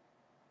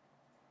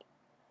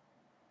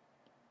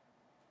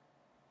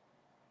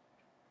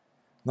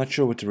 I'm not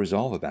sure what to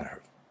resolve about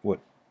her, what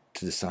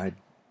to decide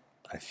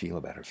I feel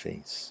about her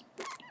face.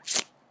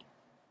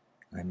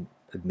 I'm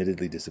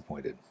admittedly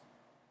disappointed.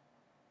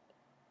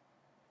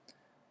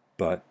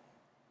 But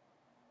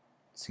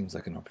it seems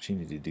like an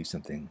opportunity to do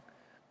something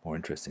more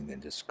interesting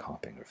than just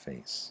copying her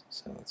face.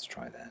 So let's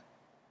try that.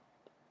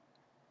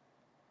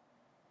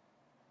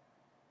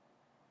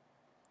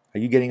 Are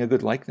you getting a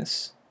good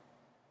likeness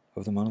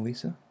of the Mona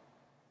Lisa?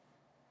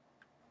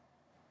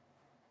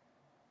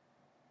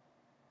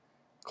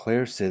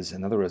 Claire says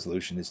another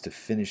resolution is to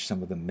finish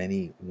some of the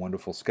many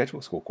wonderful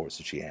Sketchbook School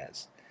courses she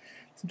has.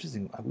 It's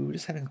interesting. We were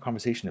just having a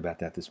conversation about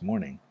that this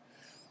morning.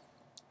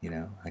 You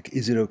know, like,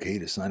 is it okay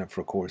to sign up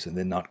for a course and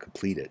then not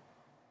complete it?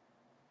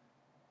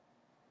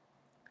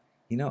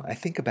 You know, I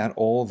think about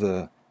all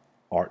the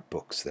art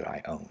books that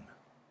I own,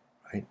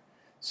 right?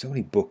 So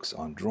many books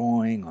on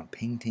drawing, on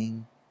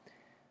painting.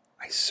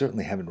 I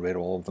certainly haven't read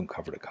all of them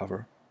cover to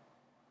cover.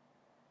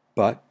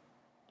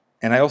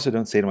 And I also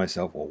don't say to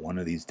myself, well, one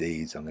of these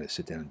days I'm going to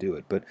sit down and do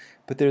it. But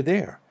they're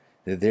there.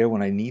 They're there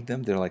when I need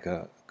them. They're like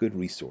a good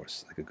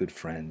resource, like a good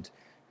friend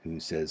who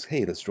says,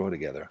 hey, let's draw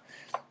together.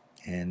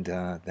 And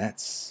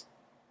that's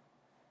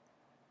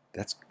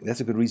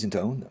a good reason to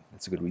own them.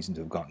 That's a good reason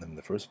to have gotten them in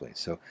the first place.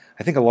 So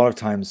I think a lot of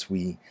times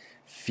we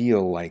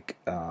feel like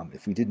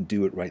if we didn't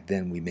do it right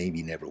then, we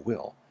maybe never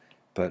will.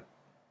 But,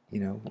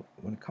 you know,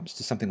 when it comes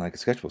to something like a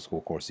Sketchbook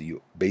School course that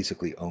you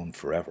basically own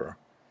forever,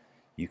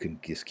 you can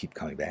just keep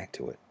coming back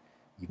to it.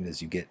 Even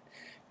as you get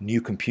new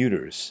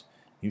computers,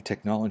 new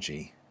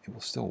technology, it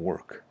will still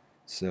work.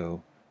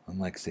 So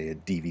unlike, say, a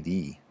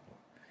DVD,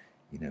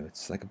 you know,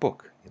 it's like a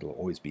book. It'll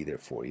always be there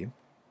for you.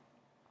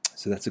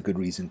 So that's a good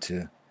reason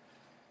to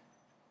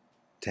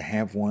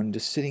have one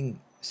just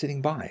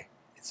sitting by.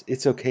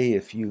 It's okay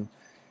if you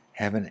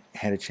haven't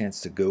had a chance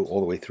to go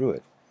all the way through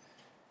it,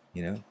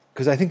 you know,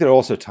 because I think there are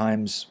also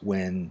times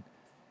when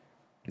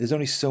there's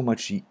only so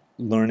much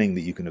learning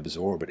that you can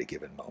absorb at a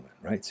given moment,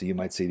 right? So you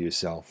might say to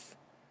yourself,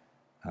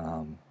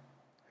 I've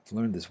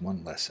learned this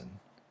one lesson.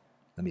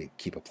 Let me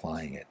keep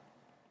applying it.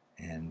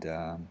 And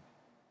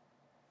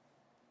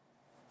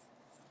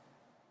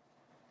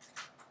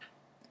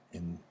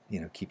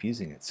keep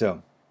using it.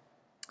 So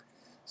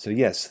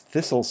yes,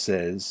 Thistle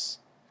says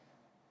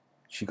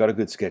she got a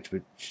good sketch,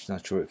 but she's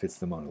not sure if it's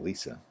the Mona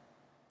Lisa.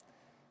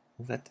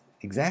 Well,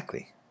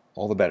 exactly.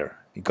 All the better.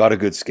 You got a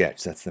good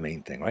sketch. That's the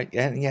main thing, right?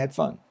 Yeah, and you had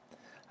fun.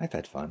 I've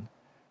had fun.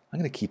 I'm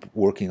going to keep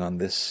working on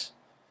this.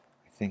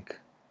 I think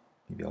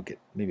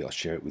maybe I'll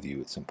share it with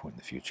you at some point in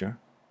the future.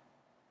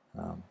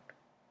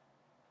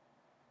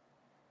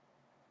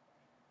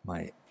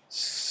 My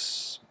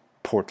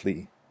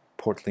portly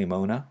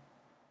Mona.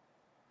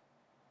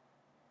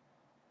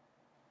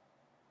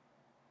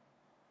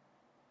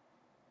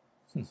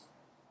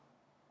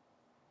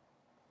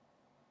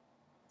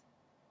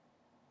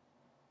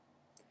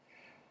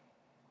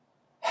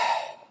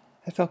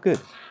 That felt good.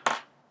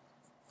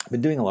 I've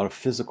been doing a lot of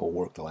physical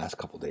work the last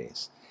couple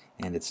days,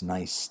 and it's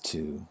nice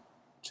to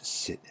just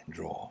sit and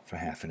draw for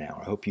half an hour.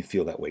 I hope you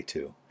feel that way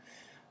too.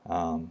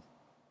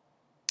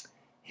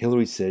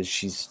 Hillary says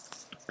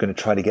she's going to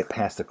try to get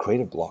past the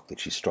creative block that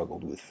she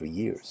struggled with for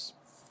years.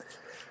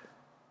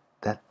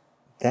 That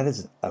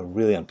is a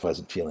really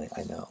unpleasant feeling,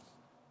 I know.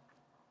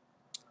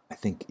 I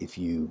think if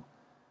you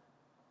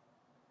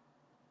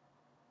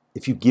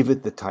give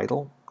it the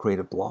title,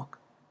 creative block,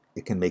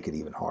 it can make it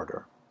even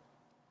harder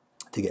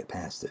to get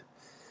past it.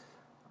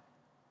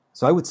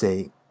 So I would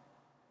say,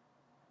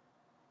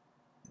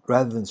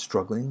 rather than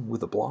struggling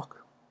with a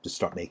block, just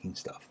start making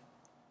stuff.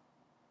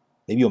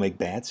 Maybe you'll make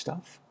bad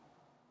stuff,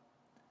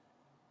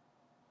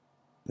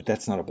 but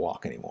that's not a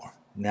block anymore.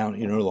 Now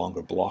you're no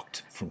longer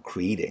blocked from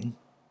creating,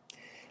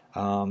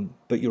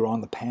 but you're on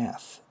the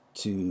path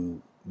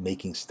to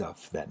making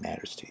stuff that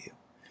matters to you.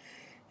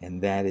 And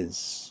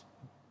that's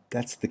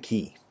the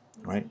key,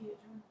 right?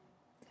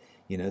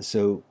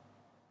 So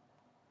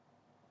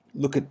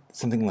look at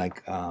something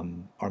like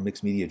our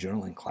mixed media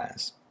journaling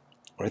class.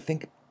 What I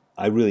think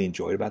I really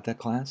enjoyed about that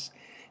class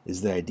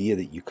is the idea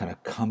that you kind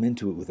of come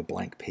into it with a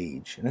blank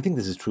page. And I think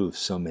this is true of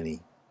so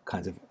many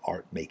kinds of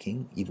art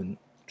making, even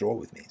Draw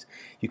With Me.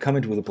 You come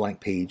into it with a blank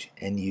page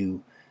and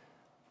you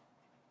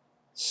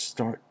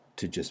start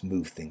to just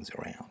move things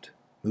around.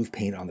 Move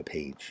paint on the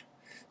page.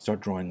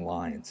 Start drawing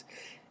lines.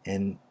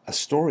 And a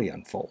story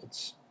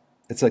unfolds.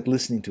 It's like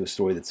listening to a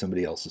story that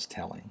somebody else is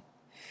telling.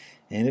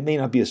 And it may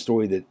not be a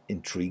story that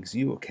intrigues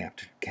you or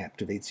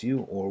captivates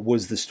you, or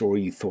was the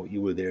story you thought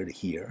you were there to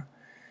hear,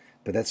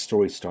 but that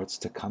story starts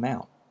to come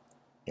out.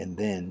 And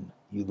then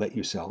you let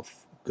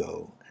yourself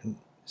go. And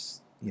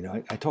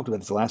I talked about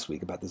this last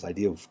week, about this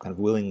idea of kind of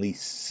willingly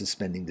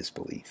suspending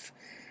disbelief,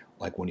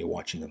 like when you're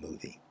watching a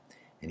movie.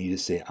 And you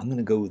just say, I'm going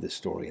to go with the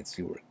story and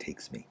see where it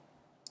takes me.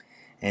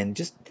 And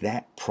just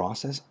that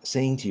process,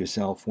 saying to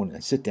yourself, when I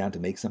sit down to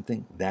make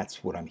something,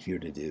 that's what I'm here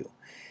to do,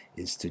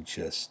 is to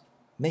just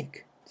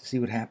make, to see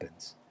what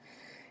happens.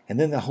 And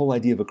then the whole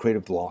idea of a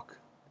creative block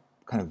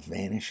kind of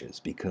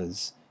vanishes,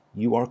 because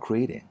you are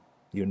creating.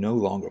 You're no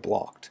longer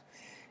blocked.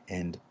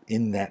 And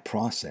in that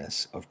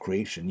process of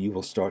creation, you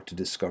will start to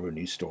discover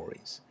new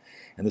stories.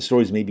 And the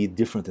stories may be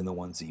different than the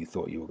ones that you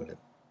thought you were going to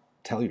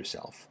tell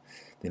yourself.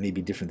 They may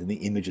be different than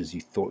the images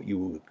you thought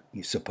you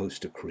were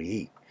supposed to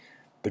create.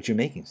 But you're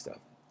making stuff,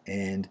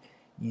 and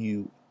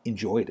you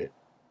enjoyed it,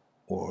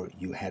 or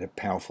you had a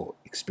powerful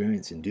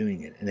experience in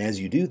doing it. And as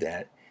you do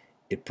that,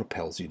 it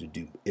propels you to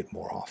do it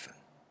more often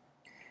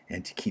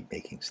and to keep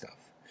making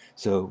stuff.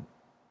 So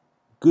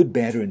good,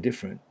 bad, or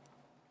indifferent,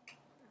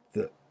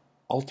 the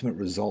ultimate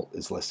result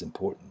is less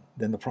important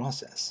than the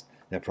process.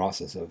 That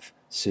process of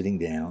sitting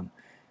down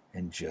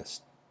and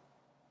just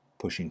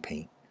pushing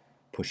paint,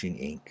 pushing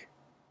ink,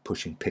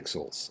 pushing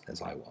pixels,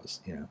 as I was,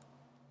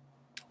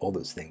 all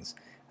those things.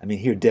 I mean,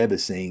 here Deb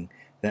is saying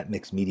that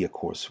mixed media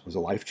course was a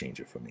life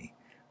changer for me.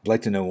 I'd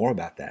like to know more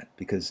about that,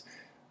 because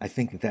I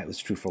think that was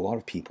true for a lot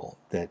of people,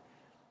 that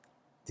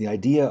the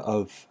idea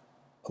of,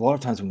 a lot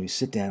of times when we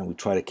sit down and we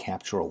try to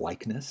capture a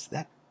likeness,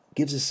 that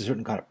gives us a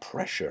certain kind of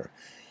pressure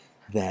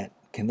that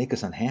can make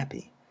us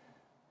unhappy.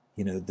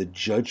 The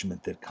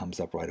judgment that comes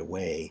up right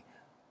away,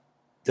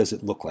 does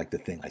it look like the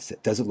thing I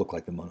said? Does it look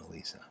like the Mona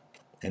Lisa?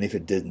 And if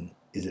it didn't,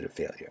 is it a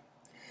failure?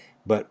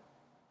 But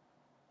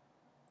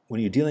when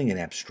you're dealing in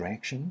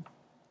abstraction,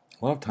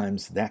 a lot of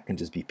times that can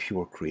just be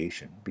pure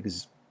creation,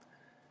 because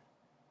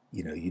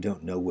you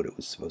don't know what it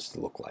was supposed to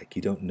look like.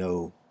 You don't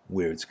know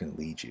where it's going to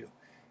lead you.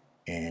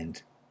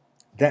 And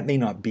that may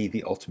not be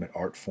the ultimate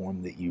art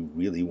form that you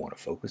really want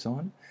to focus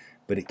on,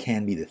 but it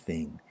can be the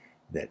thing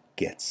that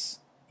gets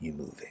you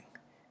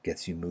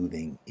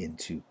moving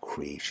into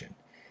creation,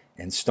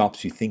 and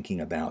stops you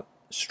thinking about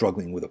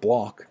struggling with a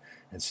block,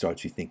 and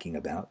starts you thinking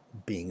about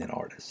being an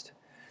artist,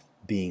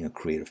 being a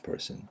creative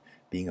person,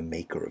 being a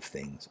maker of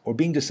things, or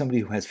being just somebody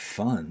who has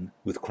fun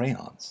with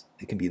crayons.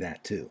 It can be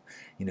that too.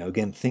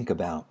 Again, think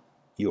about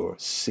your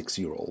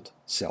 6-year-old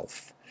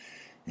self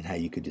and how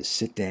you could just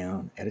sit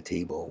down at a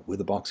table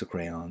with a box of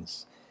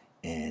crayons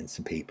and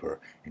some paper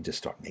and just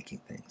start making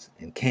things?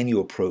 And can you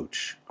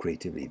approach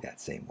creativity that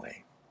same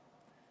way?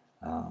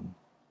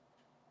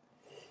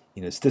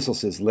 Stissel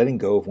says, letting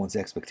go of one's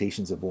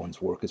expectations of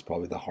one's work is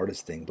probably the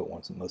hardest thing, but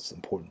one's most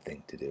important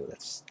thing to do.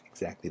 That's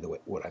exactly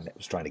what I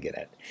was trying to get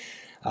at.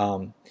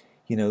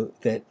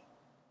 That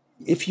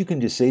if you can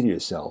just say to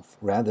yourself,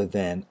 rather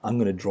than, I'm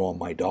going to draw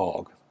my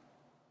dog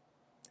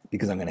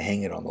because I'm going to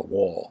hang it on the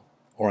wall,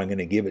 or I'm going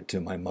to give it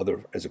to my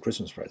mother as a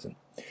Christmas present,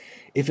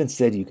 if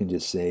instead you can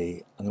just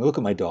say, I'm going to look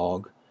at my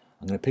dog,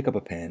 I'm going to pick up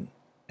a pen,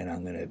 and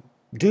I'm going to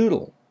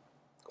doodle.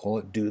 Call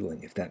it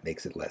doodling if that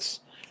makes it less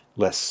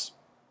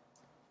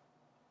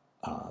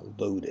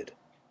loaded.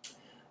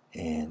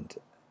 And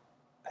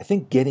I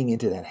think getting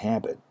into that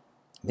habit,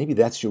 maybe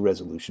that's your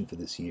resolution for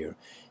this year,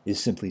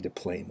 is simply to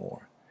play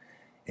more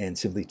and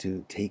simply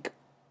to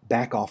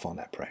back off on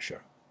that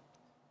pressure.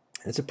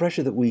 And it's a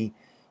pressure that we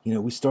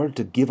started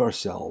to give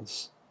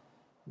ourselves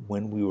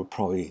when we were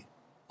probably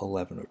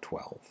 11 or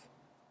 12.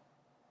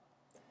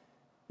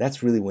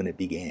 That's really when it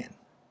began.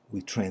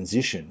 We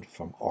transitioned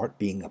from art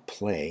being a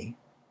play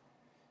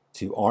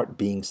to art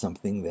being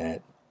something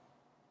that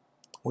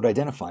would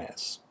identify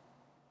us.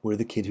 We're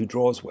the kid who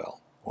draws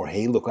well. Or,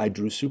 hey, look, I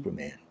drew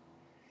Superman.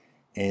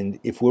 And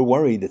if we're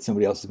worried that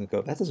somebody else is going to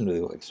go, that doesn't really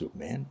look like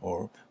Superman.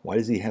 Or, why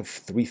does he have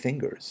 3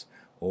 fingers?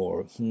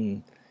 Or,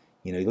 he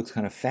looks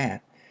kind of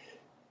fat.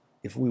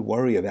 If we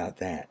worry about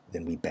that,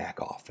 then we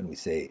back off and we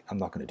say, I'm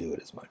not going to do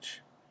it as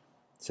much.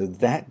 So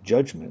that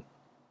judgment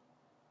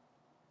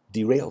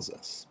derails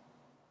us.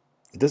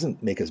 It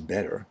doesn't make us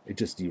better. It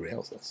just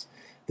derails us.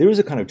 There is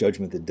a kind of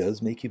judgment that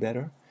does make you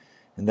better,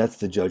 and that's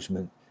the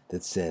judgment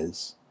that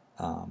says,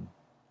 let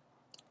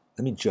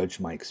me judge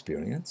my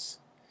experience,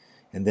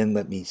 and then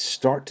let me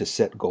start to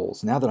set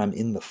goals. Now that I'm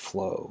in the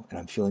flow, and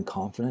I'm feeling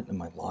confident, and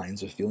my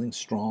lines are feeling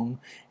strong,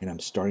 and I'm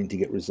starting to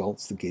get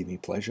results that gave me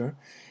pleasure,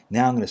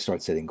 now I'm going to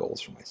start setting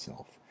goals for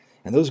myself.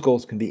 And those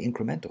goals can be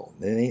incremental.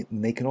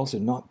 They can also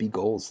not be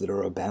goals that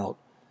are about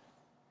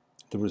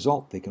the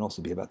result. They can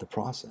also be about the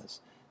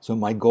process. So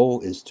my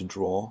goal is to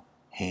draw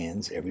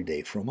hands every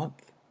day for a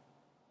month.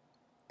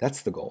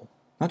 That's the goal.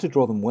 Not to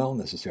draw them well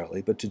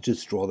necessarily, but to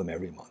just draw them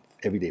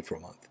every day for a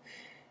month.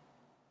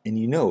 And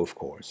you know, of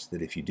course,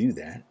 that if you do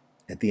that,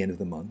 at the end of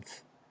the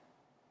month,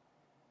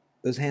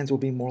 those hands will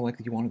be more like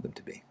you wanted them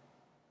to be.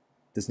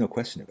 There's no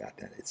question about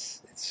that.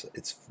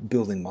 It's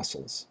building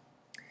muscles,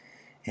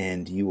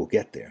 and you will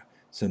get there.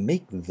 So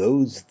make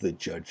those the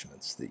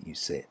judgments that you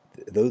set.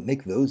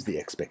 Make those the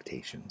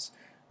expectations,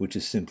 which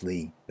is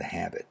simply the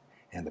habit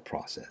and the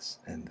process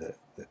and the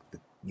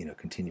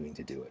continuing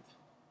to do it.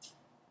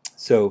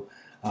 So,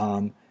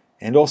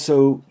 and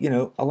also,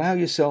 allow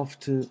yourself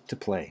to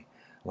play.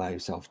 Allow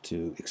yourself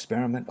to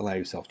experiment. Allow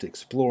yourself to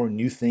explore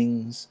new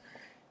things,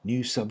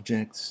 new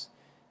subjects,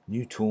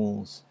 new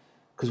tools.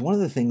 Because one of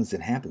the things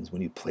that happens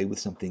when you play with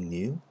something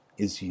new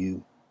is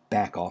you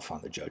back off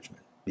on the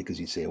judgment. Because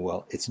you say,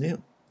 well, it's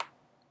new. I've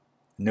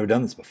never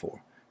done this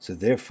before. So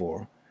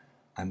therefore,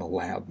 I'm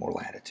allowed more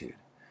latitude.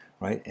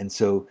 Right? And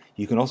so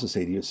you can also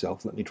say to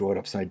yourself, let me draw it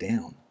upside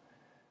down.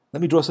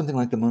 Let me draw something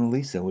like the Mona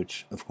Lisa,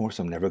 which, of course,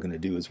 I'm never going to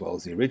do as well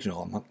as the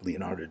original. I'm not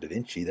Leonardo da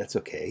Vinci. That's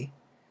okay.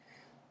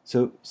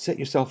 So set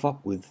yourself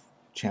up with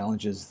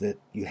challenges that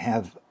you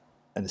have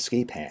an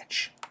escape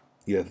hatch.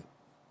 You have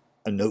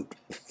a note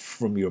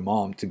from your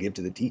mom to give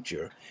to the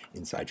teacher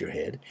inside your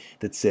head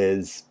that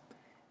says,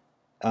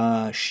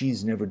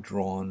 she's never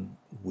drawn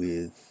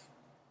with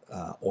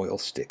oil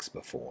sticks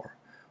before,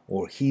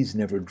 or he's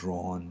never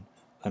drawn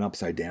an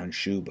upside-down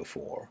shoe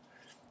before,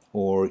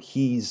 or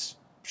he's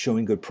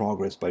showing good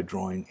progress by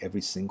drawing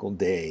every single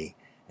day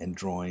and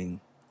drawing,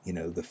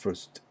 the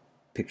first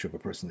picture of a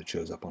person that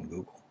shows up on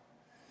Google.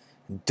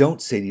 And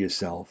don't say to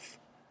yourself,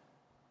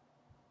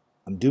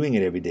 I'm doing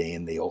it every day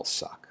and they all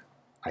suck.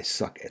 I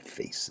suck at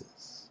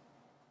faces.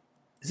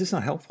 This is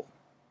not helpful.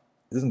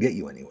 It doesn't get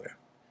you anywhere.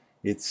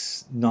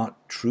 It's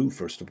not true,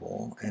 first of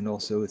all, and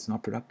also it's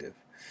not productive.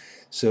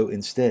 So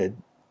instead,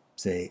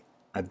 say,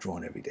 I've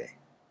drawn every day.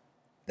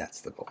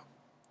 That's the goal.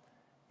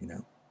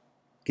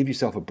 Give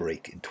yourself a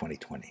break in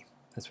 2020.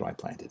 That's what I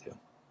plan to do.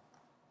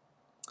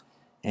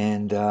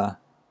 And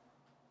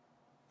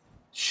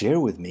share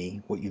with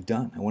me what you've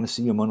done. I want to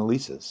see your Mona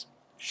Lisas.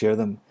 Share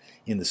them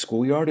in the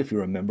schoolyard if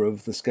you're a member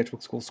of the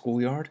Sketchbook School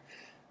schoolyard.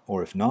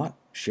 Or if not,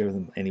 share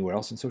them anywhere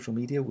else on social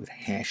media with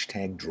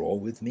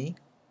 #DrawWithMe.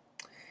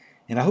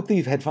 And I hope that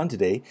you've had fun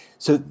today.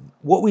 So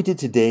what we did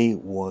today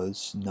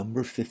was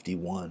number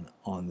 51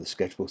 on the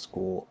Sketchbook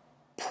School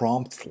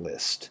prompt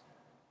list.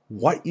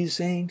 What you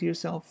saying to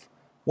yourself?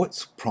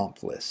 What's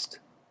prompt list?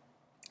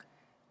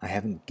 I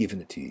haven't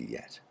given it to you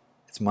yet.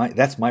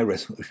 That's my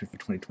resolution for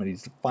 2020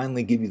 is to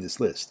finally give you this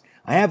list.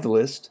 I have the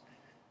list.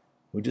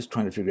 We're just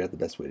trying to figure out the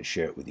best way to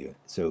share it with you.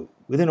 So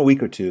within a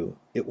week or two,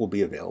 it will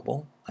be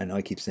available. I know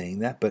I keep saying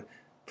that, but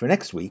for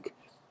next week,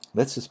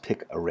 let's just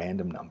pick a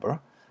random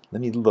number.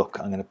 Let me look.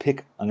 I'm going to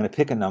pick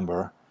a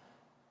number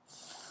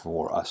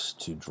for us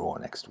to draw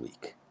next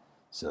week.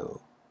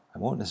 So I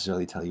won't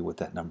necessarily tell you what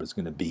that number is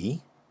going to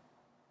be.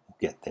 We'll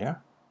get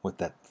there. what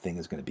that thing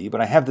is going to be,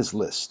 but I have this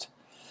list.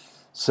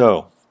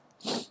 So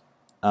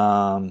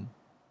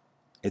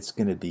it's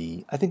going to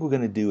be, I think we're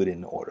going to do it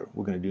in order.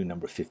 We're going to do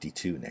number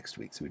 52 next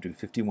week. So we do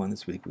 51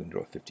 this week, we're going to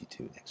draw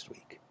 52 next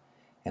week.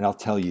 And I'll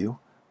tell you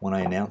when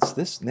I announce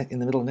this in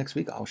the middle of next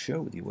week, I'll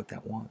share with you what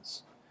that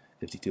was.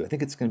 52. I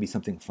think it's going to be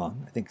something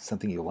fun. I think it's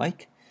something you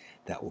like.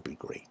 That will be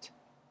great.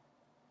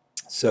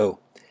 So,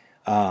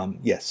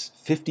 yes,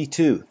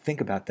 52. Think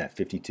about that.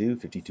 52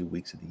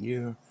 weeks of the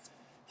year,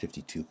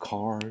 52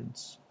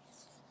 cards.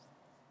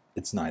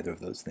 It's neither of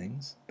those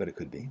things, but it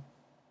could be.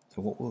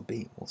 So what will it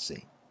be? We'll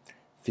see.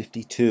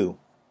 52.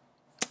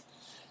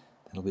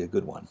 That'll be a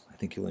good one. I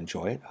think you'll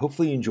enjoy it.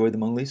 Hopefully you enjoyed the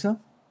Mona Lisa.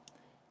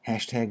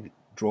 Hashtag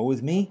draw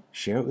with me.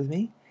 Share it with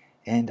me.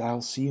 And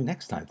I'll see you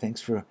next time.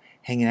 Thanks for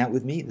hanging out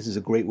with me. This is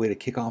a great way to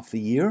kick off the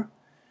year.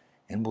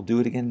 And we'll do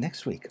it again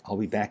next week. I'll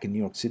be back in New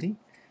York City.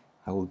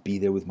 I will be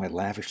there with my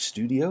lavish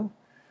studio.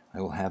 I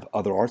will have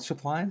other art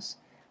supplies.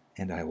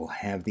 And I will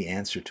have the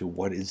answer to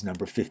what is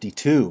number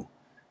 52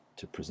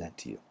 to present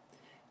to you.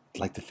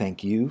 I'd like to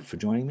thank you for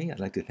joining me. I'd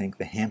like to thank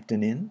the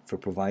Hampton Inn for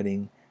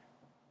providing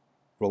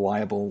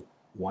reliable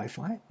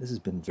Wi-Fi. This has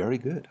been very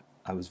good.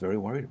 I was very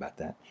worried about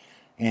that.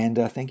 And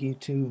thank you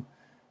to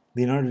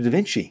Leonardo da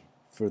Vinci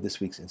for this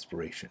week's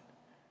inspiration.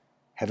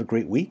 Have a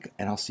great week,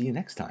 and I'll see you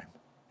next time.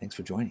 Thanks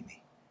for joining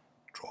me.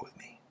 Draw with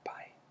me.